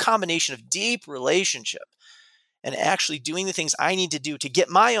it's some combination of deep relationship and actually doing the things I need to do to get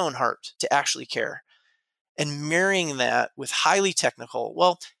my own heart to actually care, and marrying that with highly technical,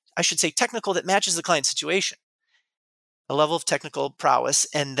 well, I should say technical that matches the client's situation, a level of technical prowess,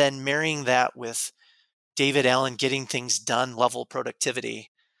 and then marrying that with David Allen getting things done level productivity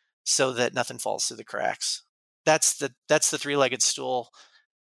so that nothing falls through the cracks. That's the three-legged stool,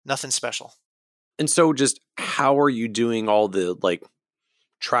 nothing special. And so just how are you doing all the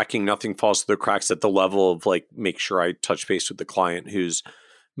tracking nothing falls through the cracks at the level of make sure I touch base with the client whose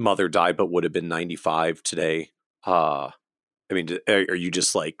mother died but would have been 95 today? I mean, are you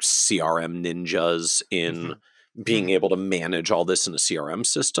just CRM ninjas in being able to manage all this in a CRM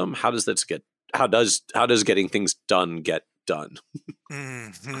system? How does getting things done get done?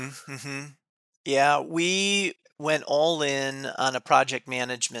 Yeah, we went all in on a project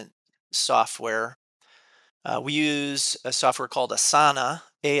management software. We use a software called Asana,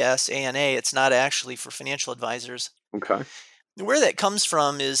 ASANA. It's not actually for financial advisors. Okay. Where that comes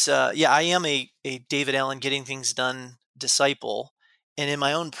from is, I am a David Allen getting things done disciple. And in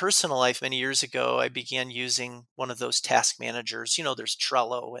my own personal life, many years ago, I began using one of those task managers. There's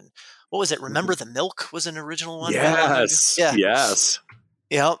Trello, and what was it? Remember the Milk was an original one. Right along there. Yes. Yeah. Yes.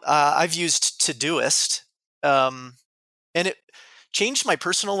 Yeah. I've used Todoist, and it changed my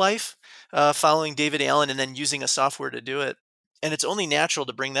personal life, following David Allen and then using a software to do it. And it's only natural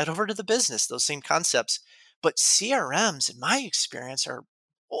to bring that over to the business, those same concepts. But CRMs, in my experience, are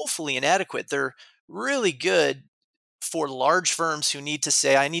woefully inadequate. They're really good for large firms who need to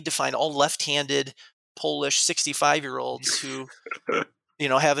say, I need to find all left-handed Polish 65-year-olds who,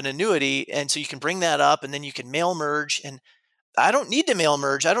 have an annuity. And so you can bring that up, and then you can mail merge. And I don't need to mail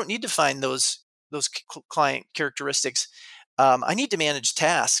merge. I don't need to find those client characteristics. I need to manage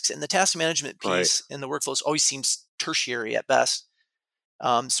tasks, and the task management piece in the workflows always seems tertiary at best.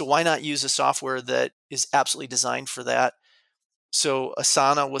 So why not use a software that is absolutely designed for that? So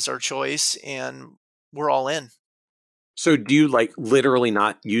Asana was our choice, and we're all in. So do you like literally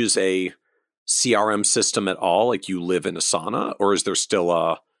not use a CRM system at all? Like you live in Asana, or is there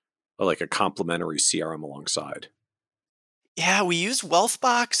still like a complementary CRM alongside? Yeah, we use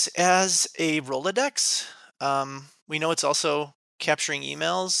Wealthbox as a Rolodex. We know it's also capturing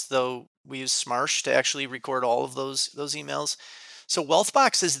emails, though we use Smarsh to actually record all of those emails. So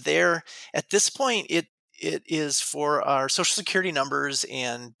Wealthbox is there. At this point, it is for our social security numbers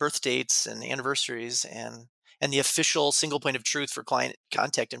and birth dates and anniversaries and the official single point of truth for client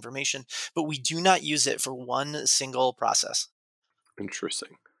contact information, but we do not use it for one single process.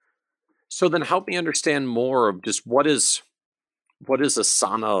 Interesting. So then help me understand more of just what does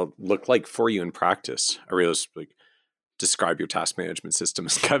Asana look like for you in practice? I realize like describe your task management system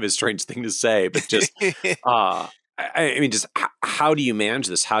is kind of a strange thing to say, but just I mean, just how do you manage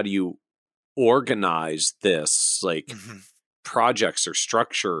this? How do you organize this? Like Mhm. projects or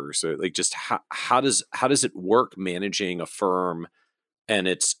structures, or like just how does it work managing a firm and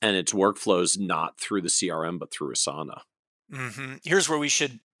its workflows not through the CRM but through Asana? Here's where we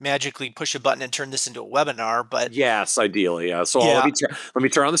should magically push a button and turn this into a webinar, but Yes, ideally, yeah. So yeah. let me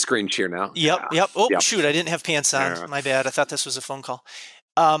turn on the screen share now. Yep, Yeah, yep. Oh, yep. shoot, I didn't have pants on. Yeah. My bad. I thought this was a phone call.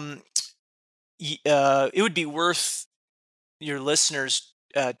 Um, it would be worth your listeners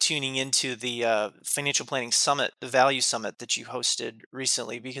tuning into the financial planning summit, the value summit that you hosted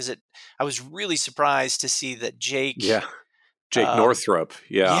recently, because I was really surprised to see that Jake, Yeah. Jake um, Northrup.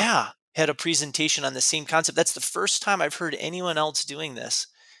 Yeah. yeah, had a presentation on the same concept. That's the first time I've heard anyone else doing this.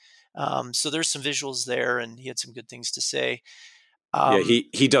 So there's some visuals there, and he had some good things to say. Yeah, Um,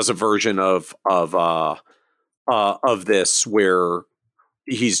 he does a version of this where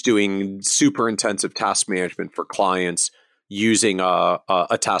he's doing super intensive task management for clients using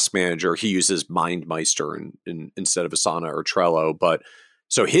a task manager. He uses MindMeister instead of Asana or Trello. But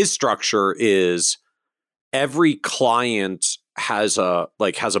so his structure is every client has a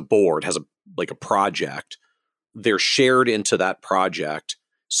board, has a like a project. They're shared into that project.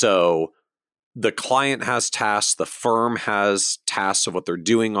 So the client has tasks, the firm has tasks of what they're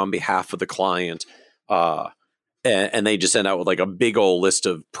doing on behalf of the client. And they just end out with like a big old list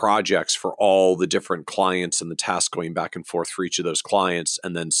of projects for all the different clients and the tasks going back and forth for each of those clients,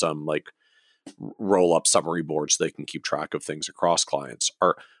 and then some like roll up summary boards so they can keep track of things across clients.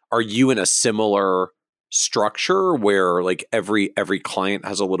 Are you in a similar structure where like every client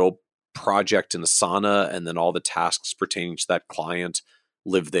has a little project in Asana and then all the tasks pertaining to that client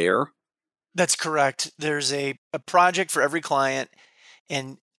live there? that's correct. There's a project for every client,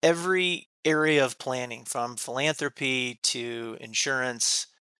 and every area of planning, from philanthropy to insurance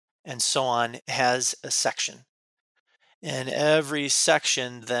and so on, has a section. And every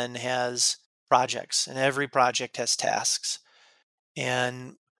section then has projects, and every project has tasks.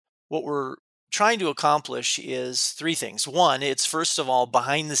 And what we're trying to accomplish is three things. One, it's first of all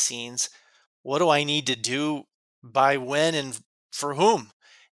behind the scenes. What do I need to do by when and for whom?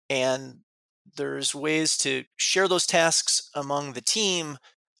 And there's ways to share those tasks among the team,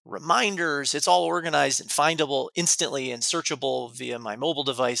 reminders. It's all organized and findable instantly and searchable via my mobile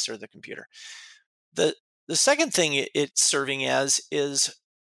device or the computer. The the second thing it's serving as is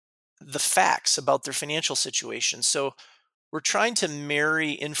the facts about their financial situation. So we're trying to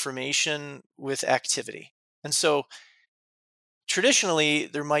marry information with activity. And so traditionally,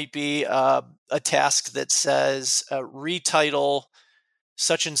 there might be a task that says retitle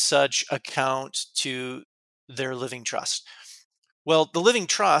such and such account to their living trust. Well, the living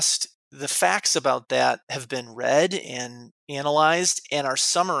trust, the facts about that have been read and analyzed and are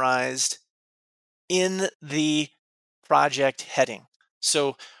summarized in the project heading.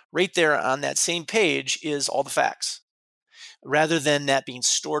 So, right there on that same page is all the facts, rather than that being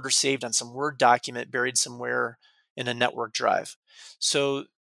stored or saved on some Word document buried somewhere in a network drive. So,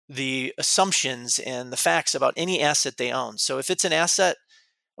 the assumptions and the facts about any asset they own. So, if it's an asset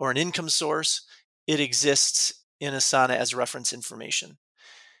or an income source, it exists in Asana as reference information.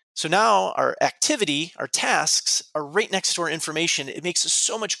 So now our activity, our tasks are right next to our information. It makes it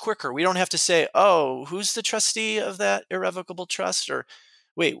so much quicker. We don't have to say, "Oh, who's the trustee of that irrevocable trust?" or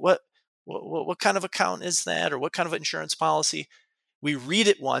 "Wait, what kind of account is that?" or "What kind of insurance policy?" We read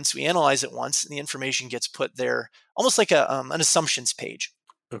it once, we analyze it once, and the information gets put there, almost like an assumptions page.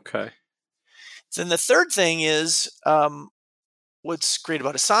 Okay. Then the third thing is what's great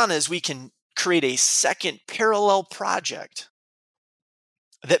about Asana is we can create a second parallel project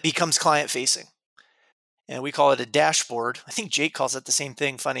that becomes client facing. And we call it a dashboard. I think Jake calls it the same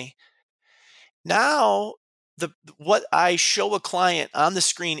thing. Funny. Now what I show a client on the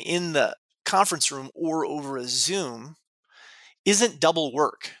screen in the conference room or over a Zoom isn't double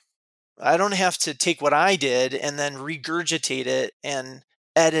work. I don't have to take what I did and then regurgitate it and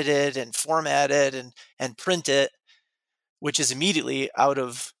edit it and format it and print it, which is immediately out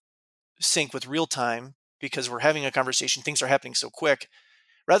of sync with real time because we're having a conversation. Things are happening so quick.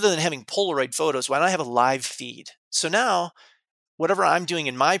 Rather than having Polaroid photos, why don't I have a live feed? So now whatever I'm doing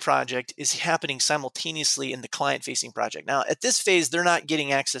in my project is happening simultaneously in the client-facing project. Now, at this phase, they're not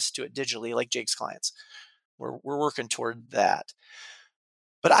getting access to it digitally like Jake's clients. We're working toward that.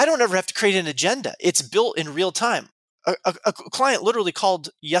 But I don't ever have to create an agenda. It's built in real time. A client literally called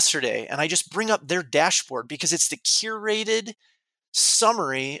yesterday, and I just bring up their dashboard because it's the curated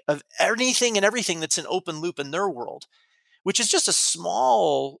summary of anything and everything that's an open loop in their world, which is just a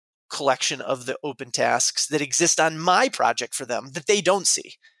small collection of the open tasks that exist on my project for them that they don't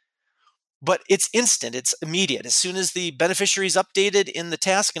see. But it's instant, it's immediate. As soon as the beneficiary is updated in the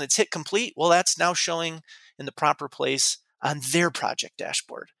task and it's hit complete, well, that's now showing in the proper place on their project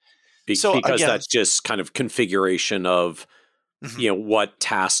dashboard. So Because again, that's just kind of configuration of, mhm, what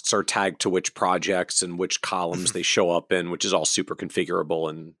tasks are tagged to which projects and which columns mhm. they show up in, which is all super configurable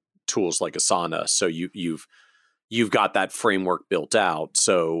in tools like Asana. So you've got that framework built out.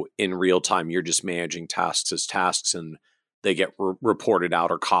 So in real time, you're just managing tasks as tasks, and they get reported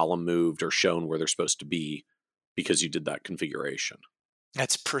out or column moved or shown where they're supposed to be because you did that configuration.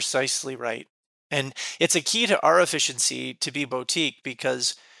 That's precisely right. And it's a key to our efficiency to be boutique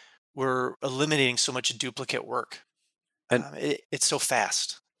because we're eliminating so much duplicate work. And It's so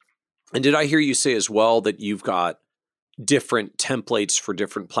fast. and did I hear you say as well that you've got different templates for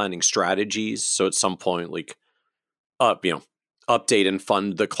different planning strategies? So at some point, like update and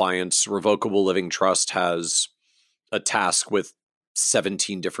fund the client's revocable living trust has a task with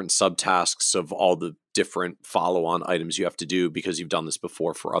 17 different subtasks of all the different follow-on items you have to do because you've done this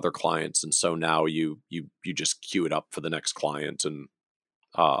before for other clients, and so now you just queue it up for the next client, and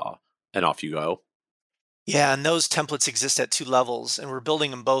off you go. Yeah, and those templates exist at two levels, and we're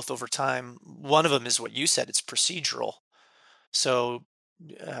building them both over time. One of them is what you said, it's procedural. So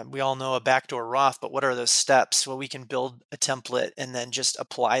we all know a backdoor Roth, but what are those steps? Well, we can build a template and then just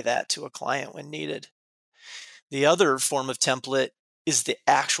apply that to a client when needed. The other form of template is the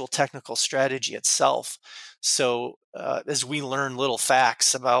actual technical strategy itself. So as we learn little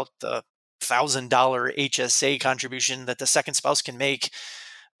facts about the $1,000 HSA contribution that the second spouse can make,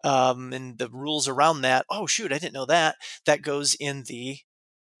 and the rules around that, oh shoot, I didn't know that. That goes in the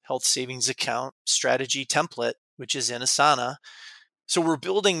health savings account strategy template, which is in Asana. So we're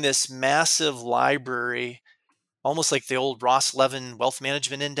building this massive library, almost like the old Ross Levin Wealth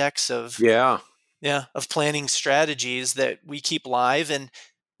Management Index of Yeah. planning strategies that we keep live. And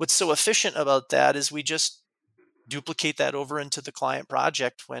what's so efficient about that is we just duplicate that over into the client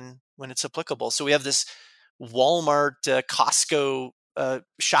project when it's applicable. So we have this Walmart, Costco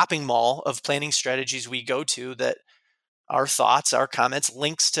shopping mall of planning strategies we go to that our thoughts, our comments,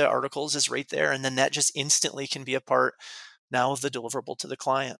 links to articles is right there. And then that just instantly can be a part now of the deliverable to the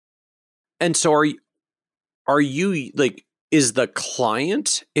client. And so are you like, is the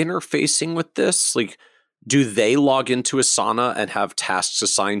client interfacing with this? Like, do they log into Asana and have tasks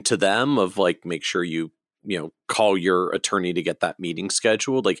assigned to them of like, make sure you call your attorney to get that meeting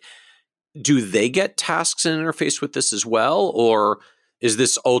scheduled? Like, do they get tasks and interface with this as well? Or is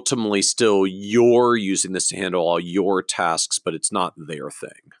this ultimately still you're using this to handle all your tasks, but it's not their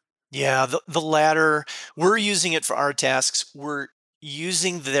thing? Yeah, the latter. We're using it for our tasks. We're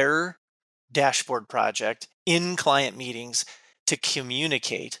using their dashboard project in client meetings to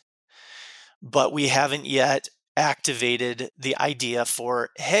communicate, but we haven't yet activated the idea for,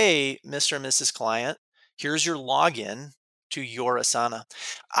 hey, Mr. and Mrs. Client, here's your login to your Asana.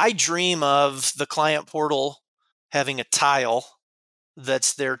 I dream of the client portal having a tile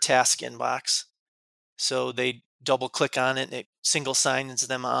that's their task inbox. So they double click on it and it single signs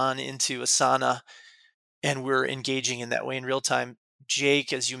them on into Asana, and we're engaging in that way in real time.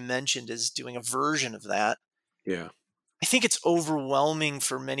 Jake, as you mentioned, is doing a version of that. Yeah. I think it's overwhelming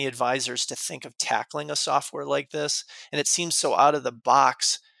for many advisors to think of tackling a software like this, and it seems so out of the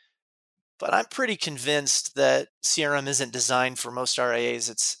box. But I'm pretty convinced that CRM isn't designed for most RIAs.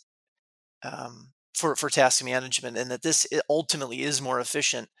 It's for task management, and that this ultimately is more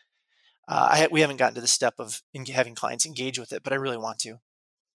efficient. We haven't gotten to the step of having clients engage with it, but I really want to.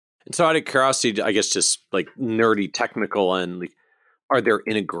 And so out of curiosity, I guess just like nerdy technical and like, are there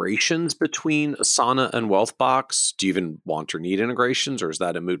integrations between Asana and Wealthbox? Do you even want or need integrations, or is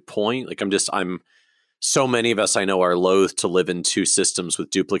that a moot point? Like I'm so many of us I know are loath to live in two systems with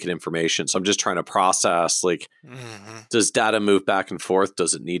duplicate information. So I'm just trying to process, like, does data move back and forth?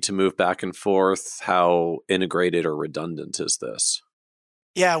 Does it need to move back and forth? How integrated or redundant is this?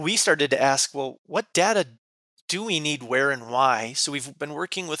 Yeah, we started to ask, well, what data do we need where and why? So we've been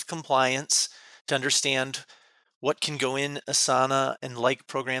working with compliance to understand what can go in Asana and like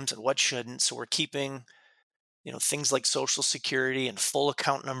programs and what shouldn't. So we're keeping, things like social security and full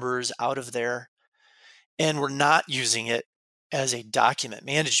account numbers out of there. And we're not using it as a document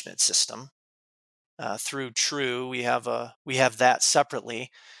management system. Through True, we have that separately.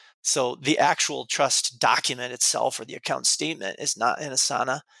 So the actual trust document itself or the account statement is not in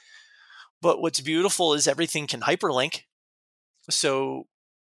Asana. But what's beautiful is everything can hyperlink. So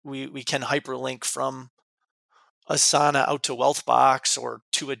we can hyperlink from Asana out to Wealthbox or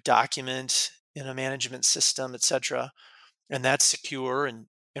to a document in a management system, etc. And that's secure and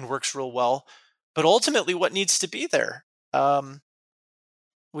works real well. But ultimately, what needs to be there?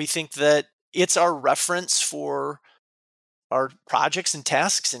 We think that it's our reference for our projects and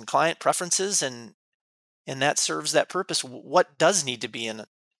tasks and client preferences, and that serves that purpose. What does need to be in a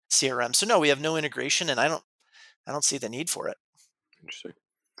CRM? So no, we have no integration, and I don't see the need for it. Interesting.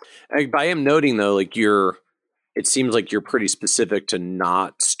 I am noting though, like it seems like you're pretty specific to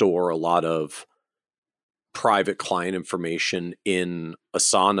not store a lot of private client information in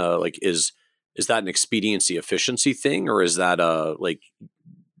Asana. Like, is that an expediency efficiency thing, or is that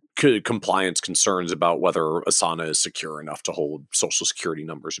compliance concerns about whether Asana is secure enough to hold social security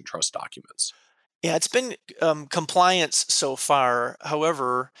numbers and trust documents? Yeah, it's been compliance so far.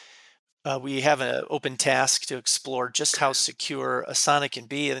 However, we have an open task to explore just how secure Asana can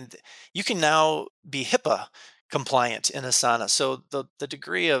be, and you can now be HIPAA compliant in Asana. So the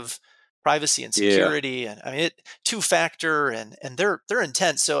degree of privacy and Yeah. security, and I mean, two-factor, and they're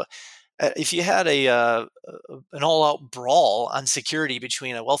intense. So if you had an all-out brawl on security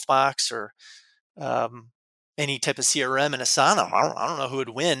between a Wealthbox or um, any type of CRM and Asana, I don't know who would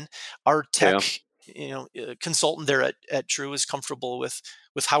win. Our Yeah. tech, consultant there at True is comfortable with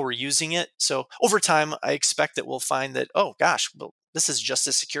how we're using it. So over time, I expect that we'll find that, oh gosh, well, this is just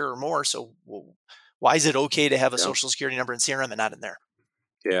as secure or more. So why is it okay to have a Yeah. social security number in CRM and not in there?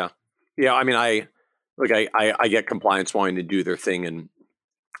 Yeah. Yeah. I mean, I get compliance wanting to do their thing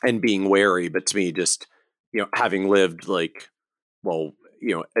and being wary, but to me, just, having lived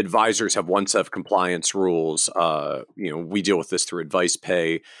advisors have one set of compliance rules. We deal with this through Advice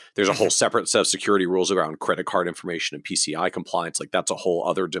Pay. There's a whole separate set of security rules around credit card information and PCI compliance. Like, that's a whole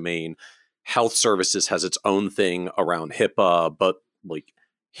other domain. Health services has its own thing around HIPAA, but like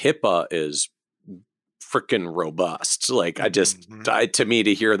HIPAA is freaking robust. Like, to me,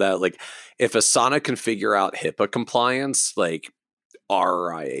 to hear that, like, if Asana can figure out HIPAA compliance, like,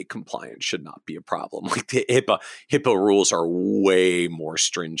 RIA compliance should not be a problem. Like, the HIPAA rules are way more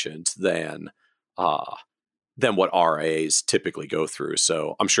stringent than what RIAs typically go through.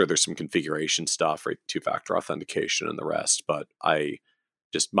 So I'm sure there's some configuration stuff, right? Two-factor authentication and the rest. But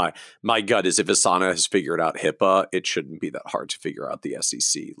my gut is, if Asana has figured out HIPAA, it shouldn't be that hard to figure out the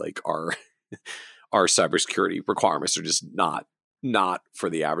SEC. Like, our cybersecurity requirements are just not for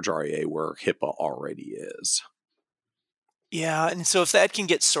the average RIA where HIPAA already is. Yeah, and so if that can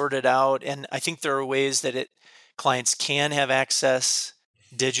get sorted out, and I think there are ways that clients can have access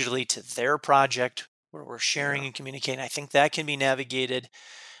digitally to their project where we're sharing Yeah. and communicating. I think that can be navigated.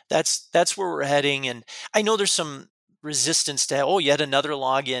 That's where we're heading. And I know there's some resistance to, yet another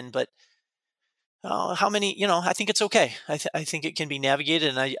login, but how many? I think it's okay. I think it can be navigated,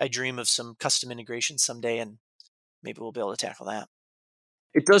 and I dream of some custom integration someday, and maybe we'll be able to tackle that.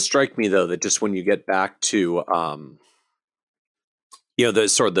 It does strike me, though, that just when you get back to the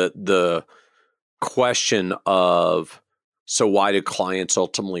sort of the question of, so why do clients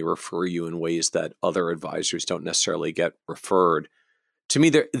ultimately refer you in ways that other advisors don't necessarily get referred? To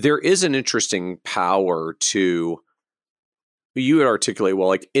me, there is an interesting power to, you would articulate well,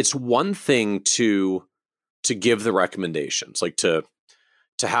 like, it's one thing to give the recommendations, like to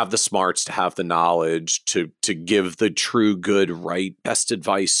have the smarts, to have the knowledge, to give the true, good, right, best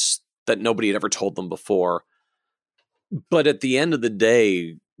advice that nobody had ever told them before. But at the end of the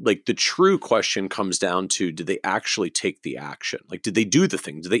day, like, the true question comes down to, did they actually take the action? Like, did they do the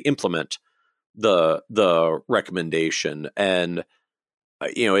thing? Did they implement the recommendation? And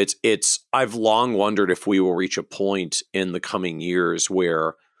I've long wondered if we will reach a point in the coming years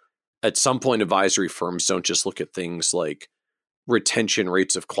where at some point advisory firms don't just look at things like retention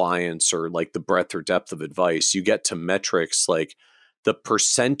rates of clients or like the breadth or depth of advice. You get to metrics like the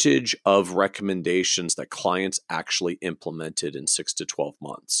percentage of recommendations that clients actually implemented in 6 to 12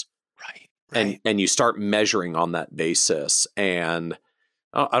 months. Right. and you start measuring on that basis. And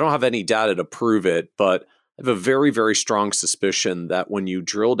I don't have any data to prove it, but I have a very, very strong suspicion that when you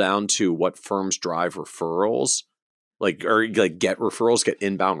drill down to what firms drive referrals, get referrals, get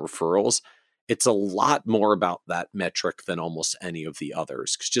inbound referrals, it's a lot more about that metric than almost any of the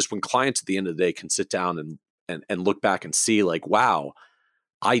others. Because just when clients at the end of the day can sit down and look back and see like, wow,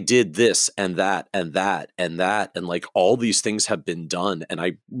 I did this and that and that and that, and like all these things have been done, and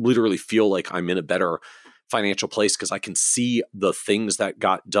I literally feel like I'm in a better financial place because I can see the things that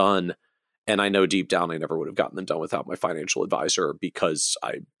got done. And I know deep down I never would have gotten them done without my financial advisor, because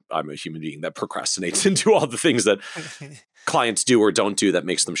I'm a human being that procrastinates and do all the things that clients do or don't do that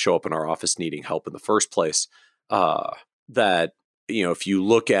makes them show up in our office needing help in the first place. That, if you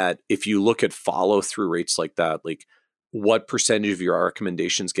look at follow through rates like that, like what percentage of your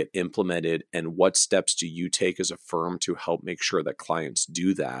recommendations get implemented and what steps do you take as a firm to help make sure that clients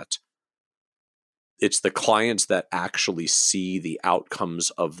do that? It's the clients that actually see the outcomes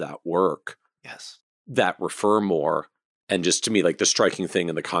of that work Yes. that refer more. And just to me, like the striking thing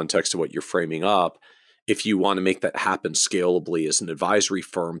in the context of what you're framing up, if you want to make that happen scalably as an advisory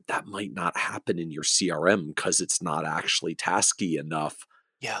firm, that might not happen in your CRM because it's not actually tasky enough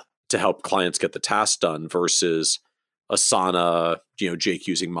to help clients get the task done versus Asana, Jake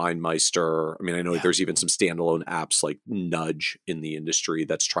using MindMeister. I mean, I know there's even some standalone apps like Nudge in the industry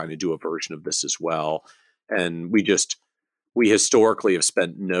that's trying to do a version of this as well. And we historically have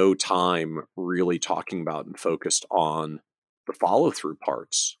spent no time really talking about and focused on the follow-through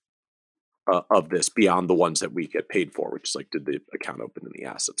parts of this beyond the ones that we get paid for, which is like, did the account open and the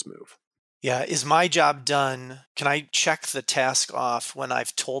assets move? Yeah. Is my job done? Can I check the task off when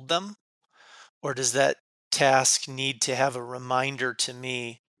I've told them? Or does that task need to have a reminder to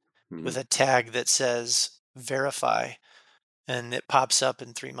me with a tag that says verify, and it pops up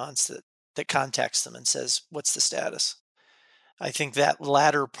in 3 months that contacts them and says, what's the status? I think that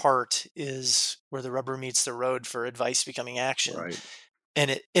latter part is where the rubber meets the road for advice becoming action. Right.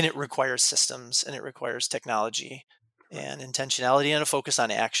 And it requires systems, and it requires technology and intentionality, and a focus on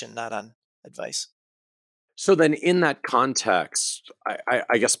action, not on advice. So then in that context,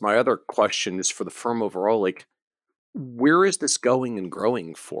 I guess my other question is for the firm overall, like, where is this going and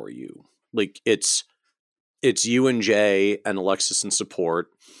growing for you? Like it's you and Jay and Alexis in support.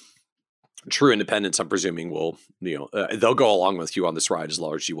 True independence, I'm presuming, will they'll go along with you on this ride as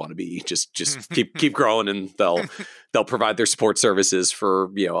large as you want to be. Just keep growing, and they'll provide their support services for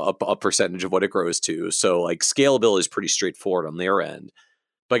a percentage of what it grows to. So like scalability is pretty straightforward on their end.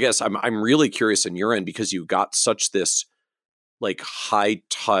 But I guess I'm really curious on your end, because you got such this like high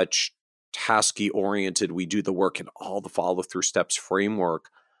touch, tasky oriented, we do the work and all the follow through steps framework.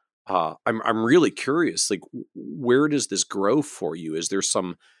 I'm really curious, like where does this grow for you? Is there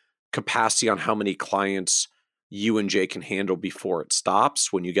some capacity on how many clients you and Jay can handle before it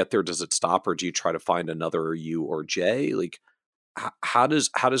stops? When you get there, does it stop, or do you try to find another you or Jay? Like how does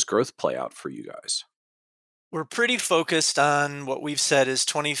growth play out for you guys? We're pretty focused on what we've said is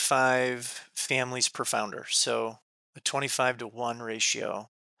 25 families per founder, so a 25-to-1 ratio,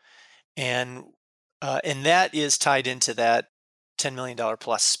 and that is tied into that $10 million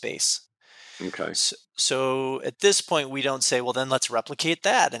plus space. Okay. So at this point, we don't say, well, then let's replicate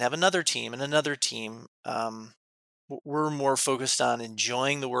that and have another team and another team. We're more focused on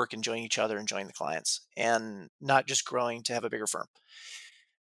enjoying the work, enjoying each other, enjoying the clients, and not just growing to have a bigger firm.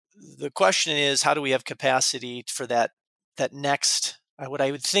 The question is, how do we have capacity for that next, what I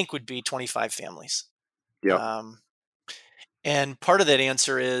would think would be 25 families? Yeah. And part of that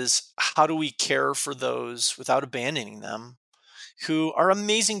answer is, how do we care for those without abandoning them, who are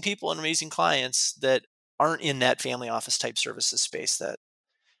amazing people and amazing clients that aren't in that family office type services space? That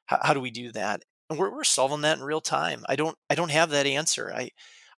how do we do that? And we're solving that in real time. I don't have that answer.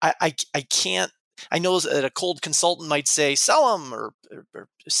 I can't. I know that a cold consultant might say, sell them or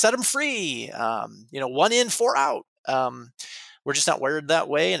set them free. 1 in, 4 out. We're just not wired that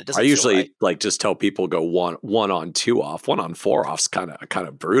way, and it doesn't. I usually feel right. like just tell people go one on, 2 off. 1 on, 4 off's kind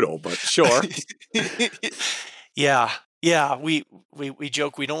of brutal, but sure. Yeah. We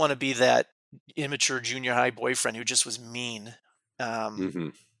joke we don't want to be that immature junior high boyfriend who just was mean.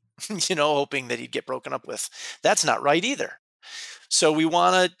 Hoping that he'd get broken up with. That's not right either. So we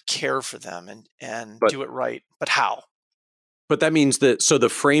want to care for them and do it right. But how? But that means that, so the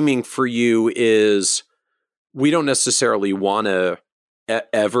framing for you is, we don't necessarily want to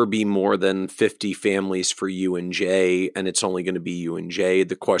ever be more than 50 families for you and Jay, and it's only going to be you and Jay.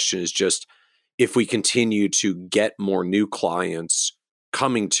 The question is just, if we continue to get more new clients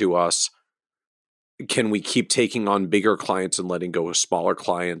coming to us, can we keep taking on bigger clients and letting go of smaller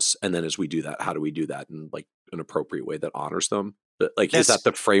clients? And then as we do that, how do we do that in like an appropriate way that honors them? Like, is that That's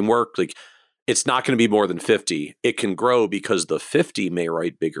the framework? Like, it's not going to be more than 50. It can grow because the 50 may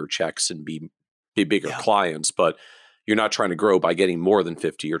write bigger checks and be bigger yeah. clients, but you're not trying to grow by getting more than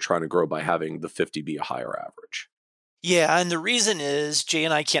 50. You're trying to grow by having the 50 be a higher average. Yeah, and the reason is Jay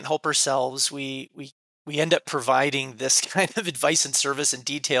and I can't help ourselves. We end up providing this kind of advice and service in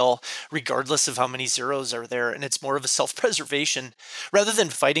detail, regardless of how many zeros are there, and it's more of a self-preservation rather than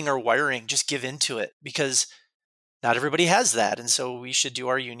fighting our wiring. Just give into it because not everybody has that, and so we should do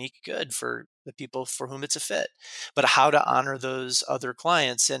our unique good for the people for whom it's a fit. But how to honor those other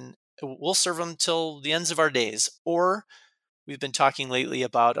clients, and we'll serve them till the ends of our days, or we've been talking lately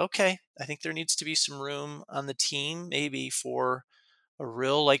about, okay, I think there needs to be some room on the team, maybe for a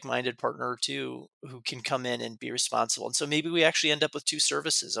real like-minded partner or two who can come in and be responsible. And so maybe we actually end up with two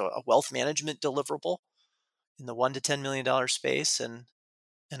services, a wealth management deliverable in the $1 to $10 million space and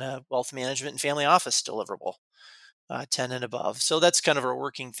a wealth management and family office deliverable, 10 and above. So that's kind of our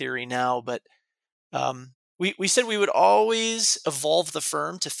working theory now. But we said we would always evolve the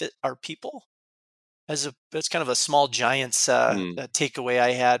firm to fit our people. That's kind of a small giants takeaway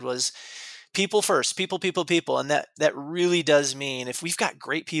I had was people first, people, and that really does mean if we've got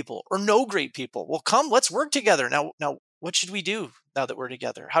great people or no great people, well, come, let's work together. Now, what should we do now that we're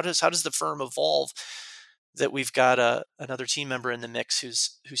together? How does the firm evolve that we've got another team member in the mix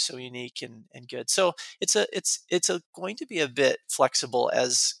who's so unique and good? So it's going to be a bit flexible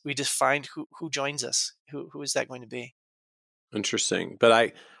as we define who joins us. Who is that going to be? Interesting.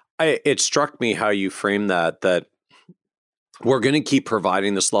 But it struck me how you framed that we're going to keep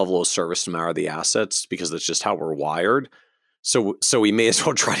providing this level of service no matter the assets because that's just how we're wired. So we may as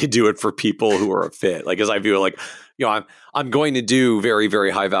well try to do it for people who are a fit. Like, as I view it, like, I'm going to do very,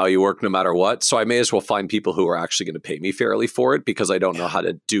 very high value work no matter what. So I may as well find people who are actually going to pay me fairly for it because I don't know how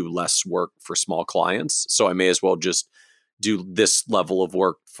to do less work for small clients. So I may as well just do this level of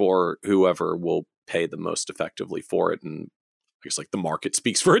work for whoever will pay the most effectively for it. And I guess like the market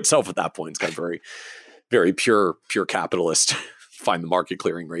speaks for itself at that point. It's kind of very, very pure capitalist find the market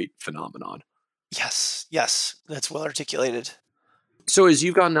clearing rate phenomenon. Yes, that's well articulated. So as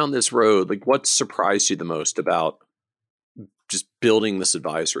you've gone down this road, like what surprised you the most about just building this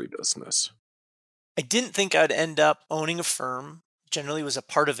advisory business? I didn't think I'd end up owning a firm. Generally was a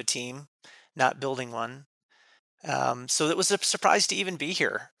part of a team, not building one. So it was a surprise to even be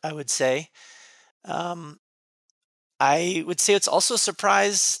here, I would say. Um, I would say it's also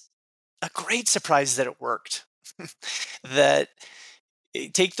a great surprise that it worked. that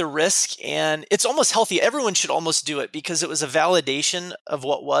take the risk, and it's almost healthy. Everyone should almost do it because it was a validation of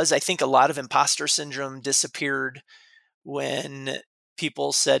what was. I think a lot of imposter syndrome disappeared when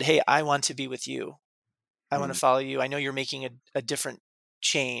people said, "Hey, I want to be with you. I want to follow you. I know you're making a different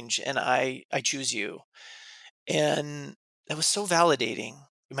change, and I choose you." And that was so validating.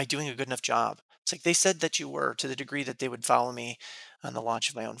 Am I doing a good enough job? It's like they said that you were, to the degree that they would follow me on the launch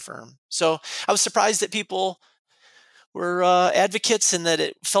of my own firm. So I was surprised that people were advocates and that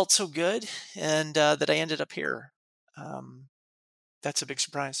it felt so good, and that I ended up here. Um, that's a big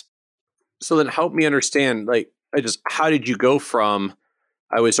surprise. So then help me understand, like, how did you go from,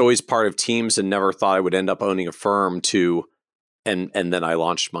 I was always part of teams and never thought I would end up owning a firm to, and then I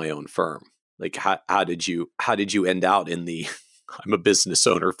launched my own firm. Like, how did you end out in the, I'm a business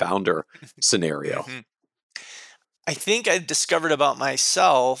owner founder scenario? Mhm. I think I discovered about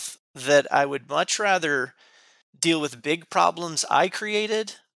myself that I would much rather deal with big problems I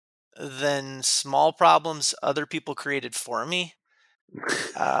created than small problems other people created for me.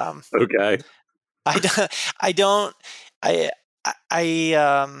 Um, Okay. I don't, I don't, I,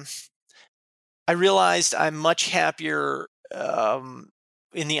 I, I realized I'm much happier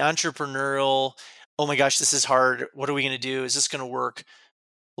in the entrepreneurial. Oh my gosh, this is hard. What are we going to do? Is this going to work?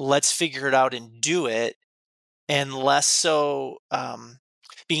 Let's figure it out and do it. And less so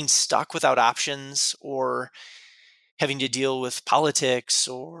being stuck without options or having to deal with politics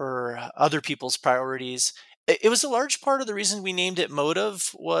or other people's priorities. It was a large part of the reason we named it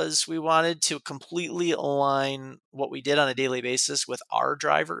Motive was we wanted to completely align what we did on a daily basis with our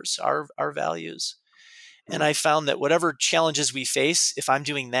drivers, our values. And I found that whatever challenges we face, if I'm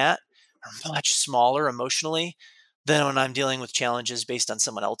doing that, are much smaller emotionally than when I'm dealing with challenges based on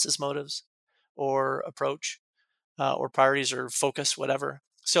someone else's motives or approach or priorities or focus, whatever.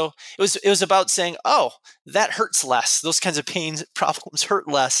 So it was about saying, oh, that hurts less. Those kinds of pains, problems hurt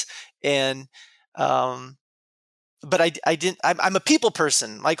less. And but I didn't. I'm a people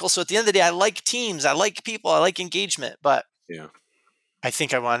person, Michael. So at the end of the day, I like teams, I like people, I like engagement. But Yeah. I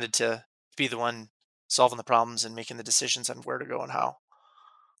think I wanted to be the one solving the problems and making the decisions on where to go and how.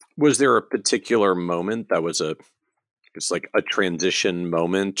 Was there a particular moment that was it's like a transition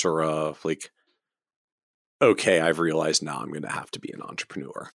moment or okay, I've realized now I'm going to have to be an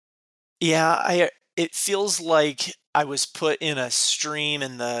entrepreneur? Yeah, it feels like I was put in a stream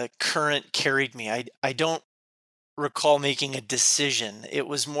and the current carried me. I don't recall making a decision. It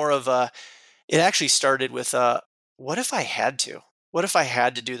was more of it actually started with what if I had to? What if I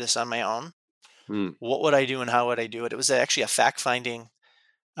had to do this on my own? Hmm. What would I do and how would I do it? It was actually a fact finding,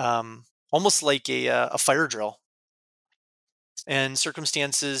 almost like a fire drill. And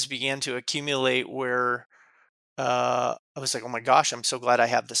circumstances began to accumulate where I was like, oh my gosh, I'm so glad I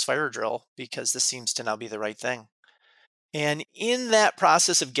have this fire drill because this seems to now be the right thing. And in that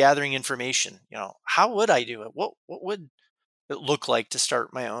process of gathering information, how would I do it? What would it look like to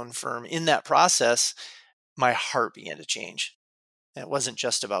start my own firm? In that process, my heart began to change. And it wasn't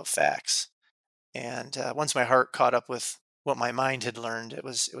just about facts. And once my heart caught up with what my mind had learned, it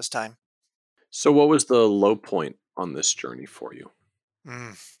was time. So what was the low point on this journey for you?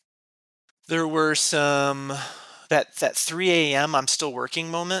 Mm. There were some that 3 a.m. I'm still working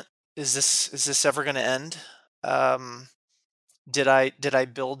moment. Is this ever going to end? Um, did I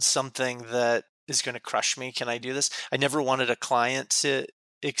build something that is going to crush me? Can I do this? I never wanted a client to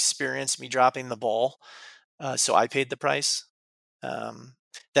experience me dropping the ball, so I paid the price. Um,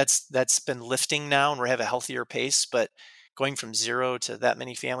 that's been lifting now, and we have a healthier pace. But going from zero to that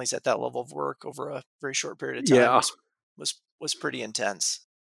many families at that level of work over a very short period of time Yeah. was pretty intense.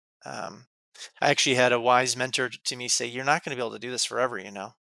 Um, I actually had a wise mentor to me say, "You're not going to be able to do this forever."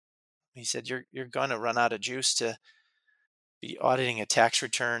 He said, "You're going to run out of juice to be auditing a tax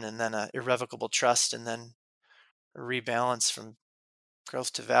return and then a irrevocable trust and then a rebalance from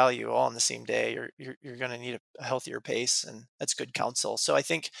growth to value all in the same day. You're going to need a healthier pace, and that's good counsel." So I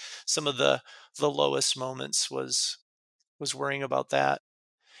think some of the lowest moments was worrying about that,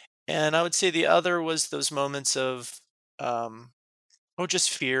 and I would say the other was those moments of um,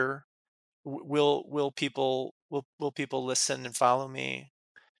 just fear. Will people listen and follow me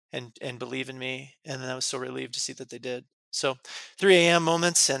and believe in me? And then I was so relieved to see that they did. So 3 a.m.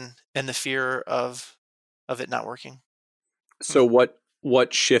 moments and the fear of it not working. So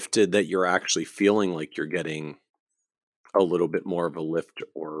what shifted that you're actually feeling like you're getting a little bit more of a lift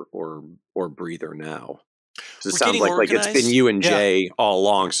or breather now? 'Cause it We're sounds getting like it's been organized. you and Yeah. Jay all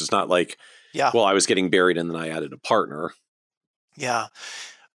along, so it's not like, Yeah. well, I was getting buried and then I added a partner. Yeah.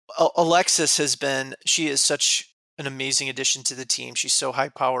 Alexis she is such an amazing addition to the team. She's so high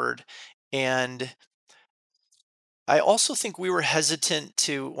powered. And I also think we were hesitant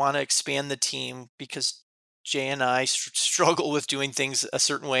to want to expand the team because Jay and I struggle with doing things a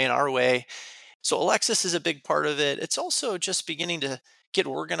certain way in our way. So Alexis is a big part of it. It's also just beginning to get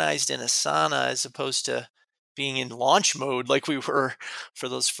organized in Asana as opposed to being in launch mode like we were for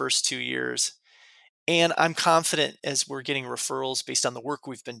those first 2 years. And I'm confident as we're getting referrals based on the work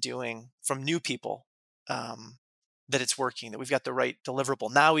we've been doing from new people, um, that it's working, that we've got the right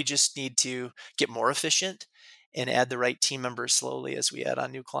deliverable. Now we just need to get more efficient and add the right team members slowly as we add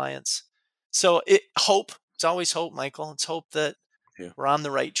on new clients. So hope, it's always hope, Michael. It's hope that Yeah. we're on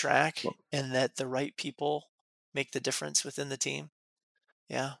the right track Well, and that the right people make the difference within the team.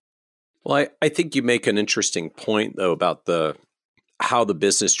 Yeah. I think you make an interesting point though about how the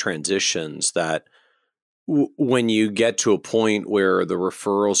business transitions that when you get to a point where the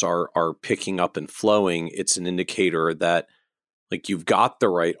referrals are picking up and flowing, it's an indicator that like you've got the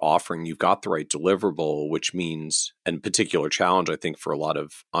right offering, you've got the right deliverable, which means, and particular challenge, I think, for a lot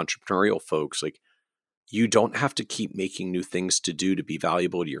of entrepreneurial folks, like you don't have to keep making new things to do to be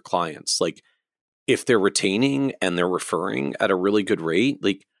valuable to your clients. Like if they're retaining and they're referring at a really good rate,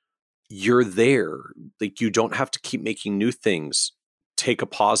 like you're there. Like you don't have to keep making new things. Take a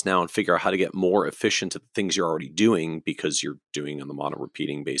pause now and figure out how to get more efficient at the things you're already doing because you're doing on the mono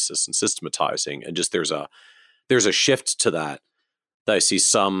repeating basis and systematizing. And just there's a shift to that I see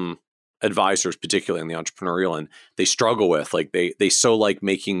some advisors, particularly on the entrepreneurial end, they struggle with. Like they so like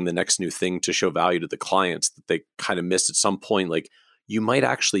making the next new thing to show value to the clients that they kind of miss at some point. Like you might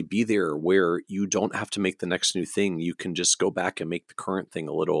actually be there where you don't have to make the next new thing. You can just go back and make the current thing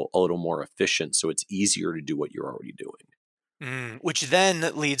a little more efficient, so it's easier to do what you're already doing. Which then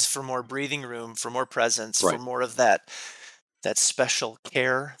leads for more breathing room, for more presence, for Right. more of that special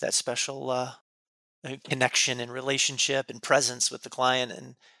care, that special connection and relationship and presence with the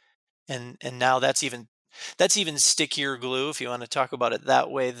client, and now that's even stickier glue, if you want to talk about it that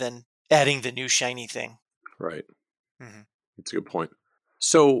way, than adding the new shiny thing. Right. Mhm. That's a good point.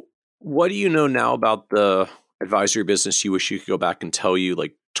 So what do you know now about the advisory business you wish you could go back and tell you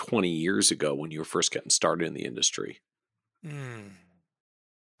like 20 years ago when you were first getting started in the industry? Mm.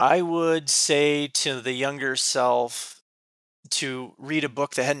 I would say to the younger self to read a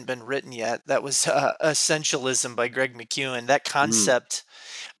book that hadn't been written yet. That was Essentialism by Greg McKeown. That Mm, concept,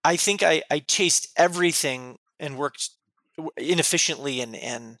 I think I chased everything and worked inefficiently,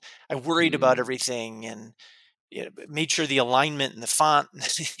 and I worried about mm, everything, and made sure the alignment and the font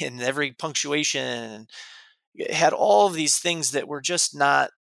and every punctuation, and it had all of these things that were just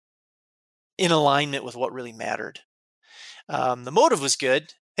not in alignment with what really mattered. The motive was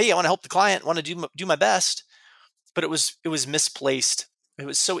good. Hey, I want to help the client, want to do my best, but it was misplaced. It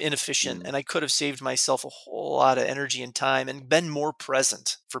was so inefficient, mm. and I could have saved myself a whole lot of energy and time and been more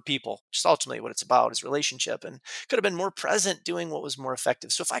present for people. Just ultimately what it's about is relationship, and could have been more present doing what was more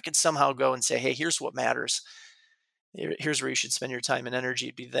effective. So if I could somehow go and say, hey, here's what matters. Here's where you should spend your time and energy,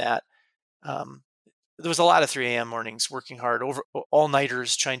 it'd be that. Um, there was a lot of 3 a.m. mornings working hard over all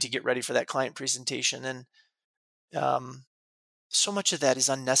nighters trying to get ready for that client presentation. And um, so much of that is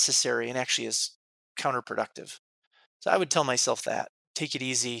unnecessary and actually is counterproductive. So I would tell myself that take it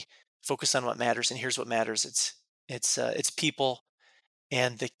easy, focus on what matters, and here's what matters. It's people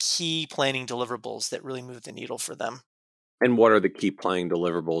and the key planning deliverables that really move the needle for them. And what are the key planning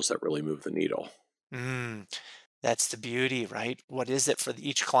deliverables that really move the needle? Mm, that's the beauty, right? What is it for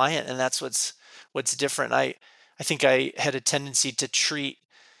each client, and that's what's different. I think I had a tendency to treat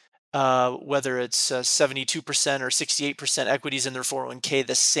whether it's 72% or 68% equities in their 401k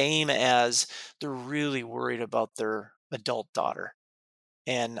the same as they're really worried about their adult daughter.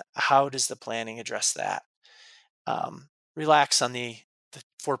 And how does the planning address that? Relax on the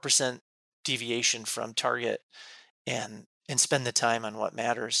 4% deviation from target, and spend the time on what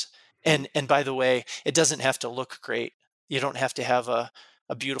matters. Mm. And by the way, it doesn't have to look great. You don't have to have a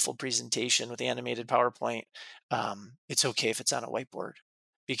beautiful presentation with animated PowerPoint. It's okay if it's on a whiteboard,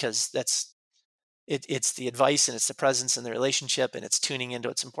 because it's the advice, and it's the presence and the relationship, and it's tuning into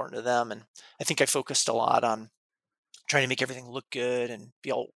what's important to them. And I think I focused a lot on trying to make everything look good and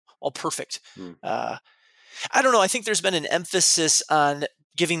be all perfect. Mm. Uh, I don't know. I think there's been an emphasis on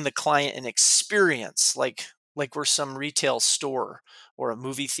giving the client an experience, like we're some retail store or a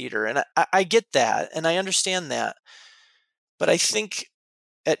movie theater, and I get that, and I understand that. But I think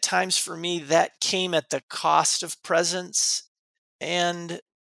at times for me that came at the cost of presence and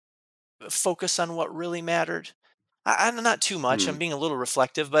focus on what really mattered. I'm not too much. I'm Mm. being a little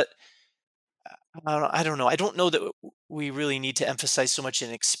reflective, but I don't know. I don't know that we really need to emphasize so much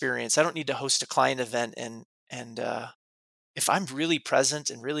an experience. I don't need to host a client event and if I'm really present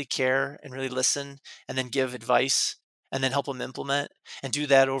and really care and really listen and then give advice and then help them implement and do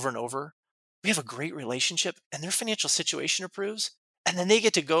that over and over, we have a great relationship and their financial situation improves. And then they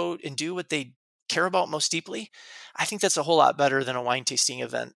get to go and do what they care about most deeply. I think that's a whole lot better than a wine tasting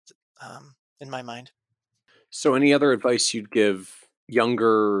event, in my mind. So, any other advice you'd give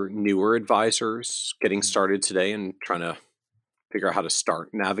younger, newer advisors getting Mm. started today and trying to figure out how to start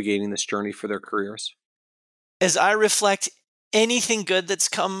navigating this journey for their careers? As I reflect, anything good that's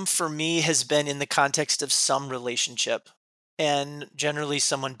come for me has been in the context of some relationship, and generally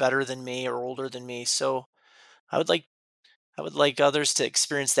someone better than me or older than me. So I would like I would like others to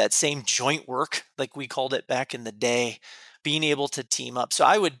experience that same joint work, like we called it back in the day, being able to team up. So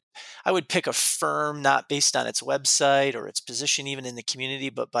I would pick a firm not based on its website or its position even in the community,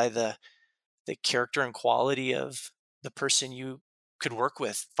 but by the character and quality of the person you could work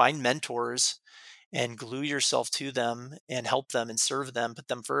with. Find mentors and glue yourself to them and help them and serve them, put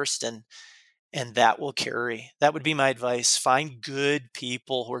them first, and that will carry. That would be my advice. Find good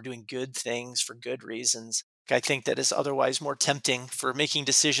people who are doing good things for good reasons. I think that is otherwise more tempting for making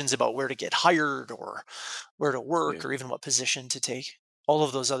decisions about where to get hired or where to work Yeah. or even what position to take. All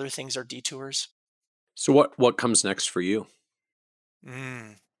of those other things are detours. So, what comes next for you?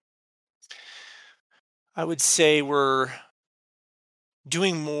 Mm. I would say we're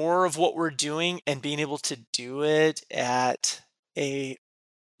doing more of what we're doing and being able to do it at a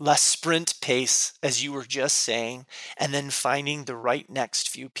less sprint pace, as you were just saying, and then finding the right next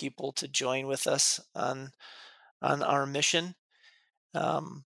few people to join with us on our mission.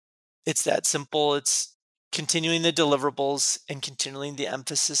 Um, it's that simple. It's continuing the deliverables and continuing the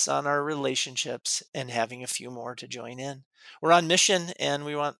emphasis on our relationships and having a few more to join in. We're on mission and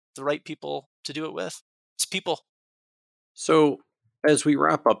we want the right people to do it with. It's people. So, as we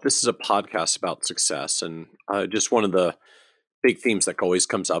wrap up, this is a podcast about success, and just one of the big themes that always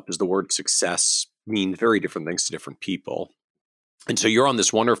comes up is the word success means very different things to different people. And so, you're on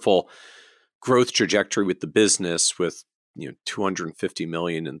this wonderful growth trajectory with the business, with 250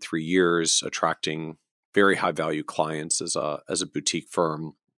 million in 3 years, attracting very high value clients as a boutique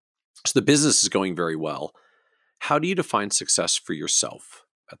firm. So the business is going very well. How do you define success for yourself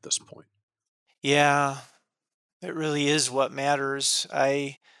at this point? Yeah, it really is what matters.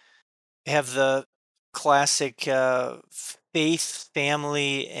 I have the classic faith,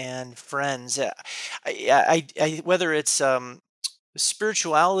 family, and friends. Whether it's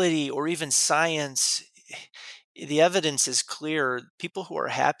spirituality or even science, the evidence is clear. People who are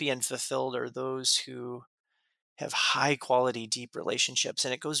happy and fulfilled are those who have high quality, deep relationships.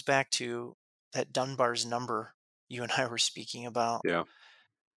 And it goes back to that Dunbar's number you and I were speaking about. Yeah.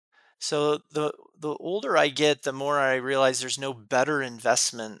 So the older I get, the more I realize there's no better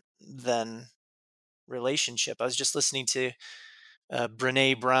investment than relationship. I was just listening to a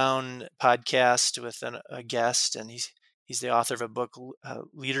Brene Brown podcast with a guest, and he's the author of a book,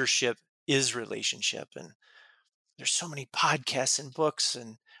 Leadership is Relationship. And there's so many podcasts and books,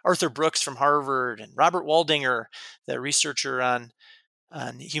 and Arthur Brooks from Harvard and Robert Waldinger, the researcher on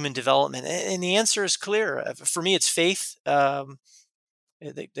human development. And the answer is clear. For me, it's faith, that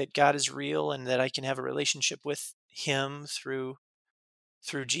God is real and that I can have a relationship with him through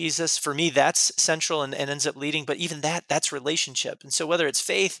Jesus. For me, that's central and ends up leading, but even that's relationship. And so whether it's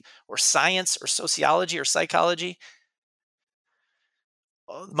faith or science or sociology or psychology,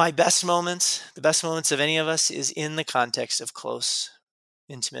 the best moments of any of us is in the context of close,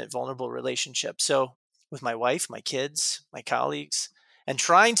 intimate, vulnerable relationships. So with my wife, my kids, my colleagues, and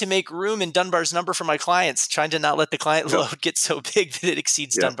trying to make room in Dunbar's number for my clients, trying to not let the client load get so big that it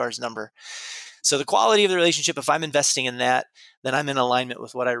exceeds Dunbar's number. So the quality of the relationship, if I'm investing in that, then I'm in alignment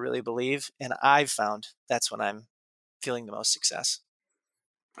with what I really believe. And I've found that's when I'm feeling the most success.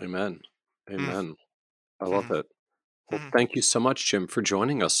 Amen. Amen. I love Mhm. it. Well, thank you so much, Jim, for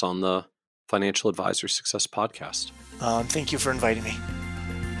joining us on the Financial Advisor Success Podcast. Thank you for inviting me.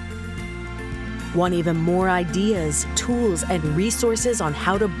 Want even more ideas, tools, and resources on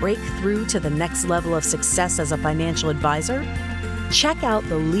how to break through to the next level of success as a financial advisor? Check out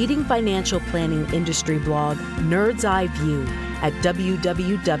the leading financial planning industry blog, Nerd's Eye View, at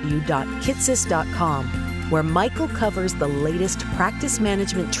www.kitces.com, where Michael covers the latest practice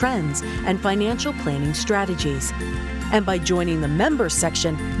management trends and financial planning strategies. And by joining the members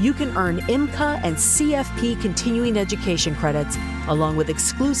section, you can earn IMCA and CFP continuing education credits, along with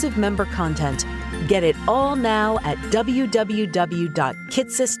exclusive member content. Get it all now at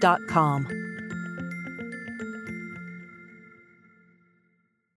www.kitces.com.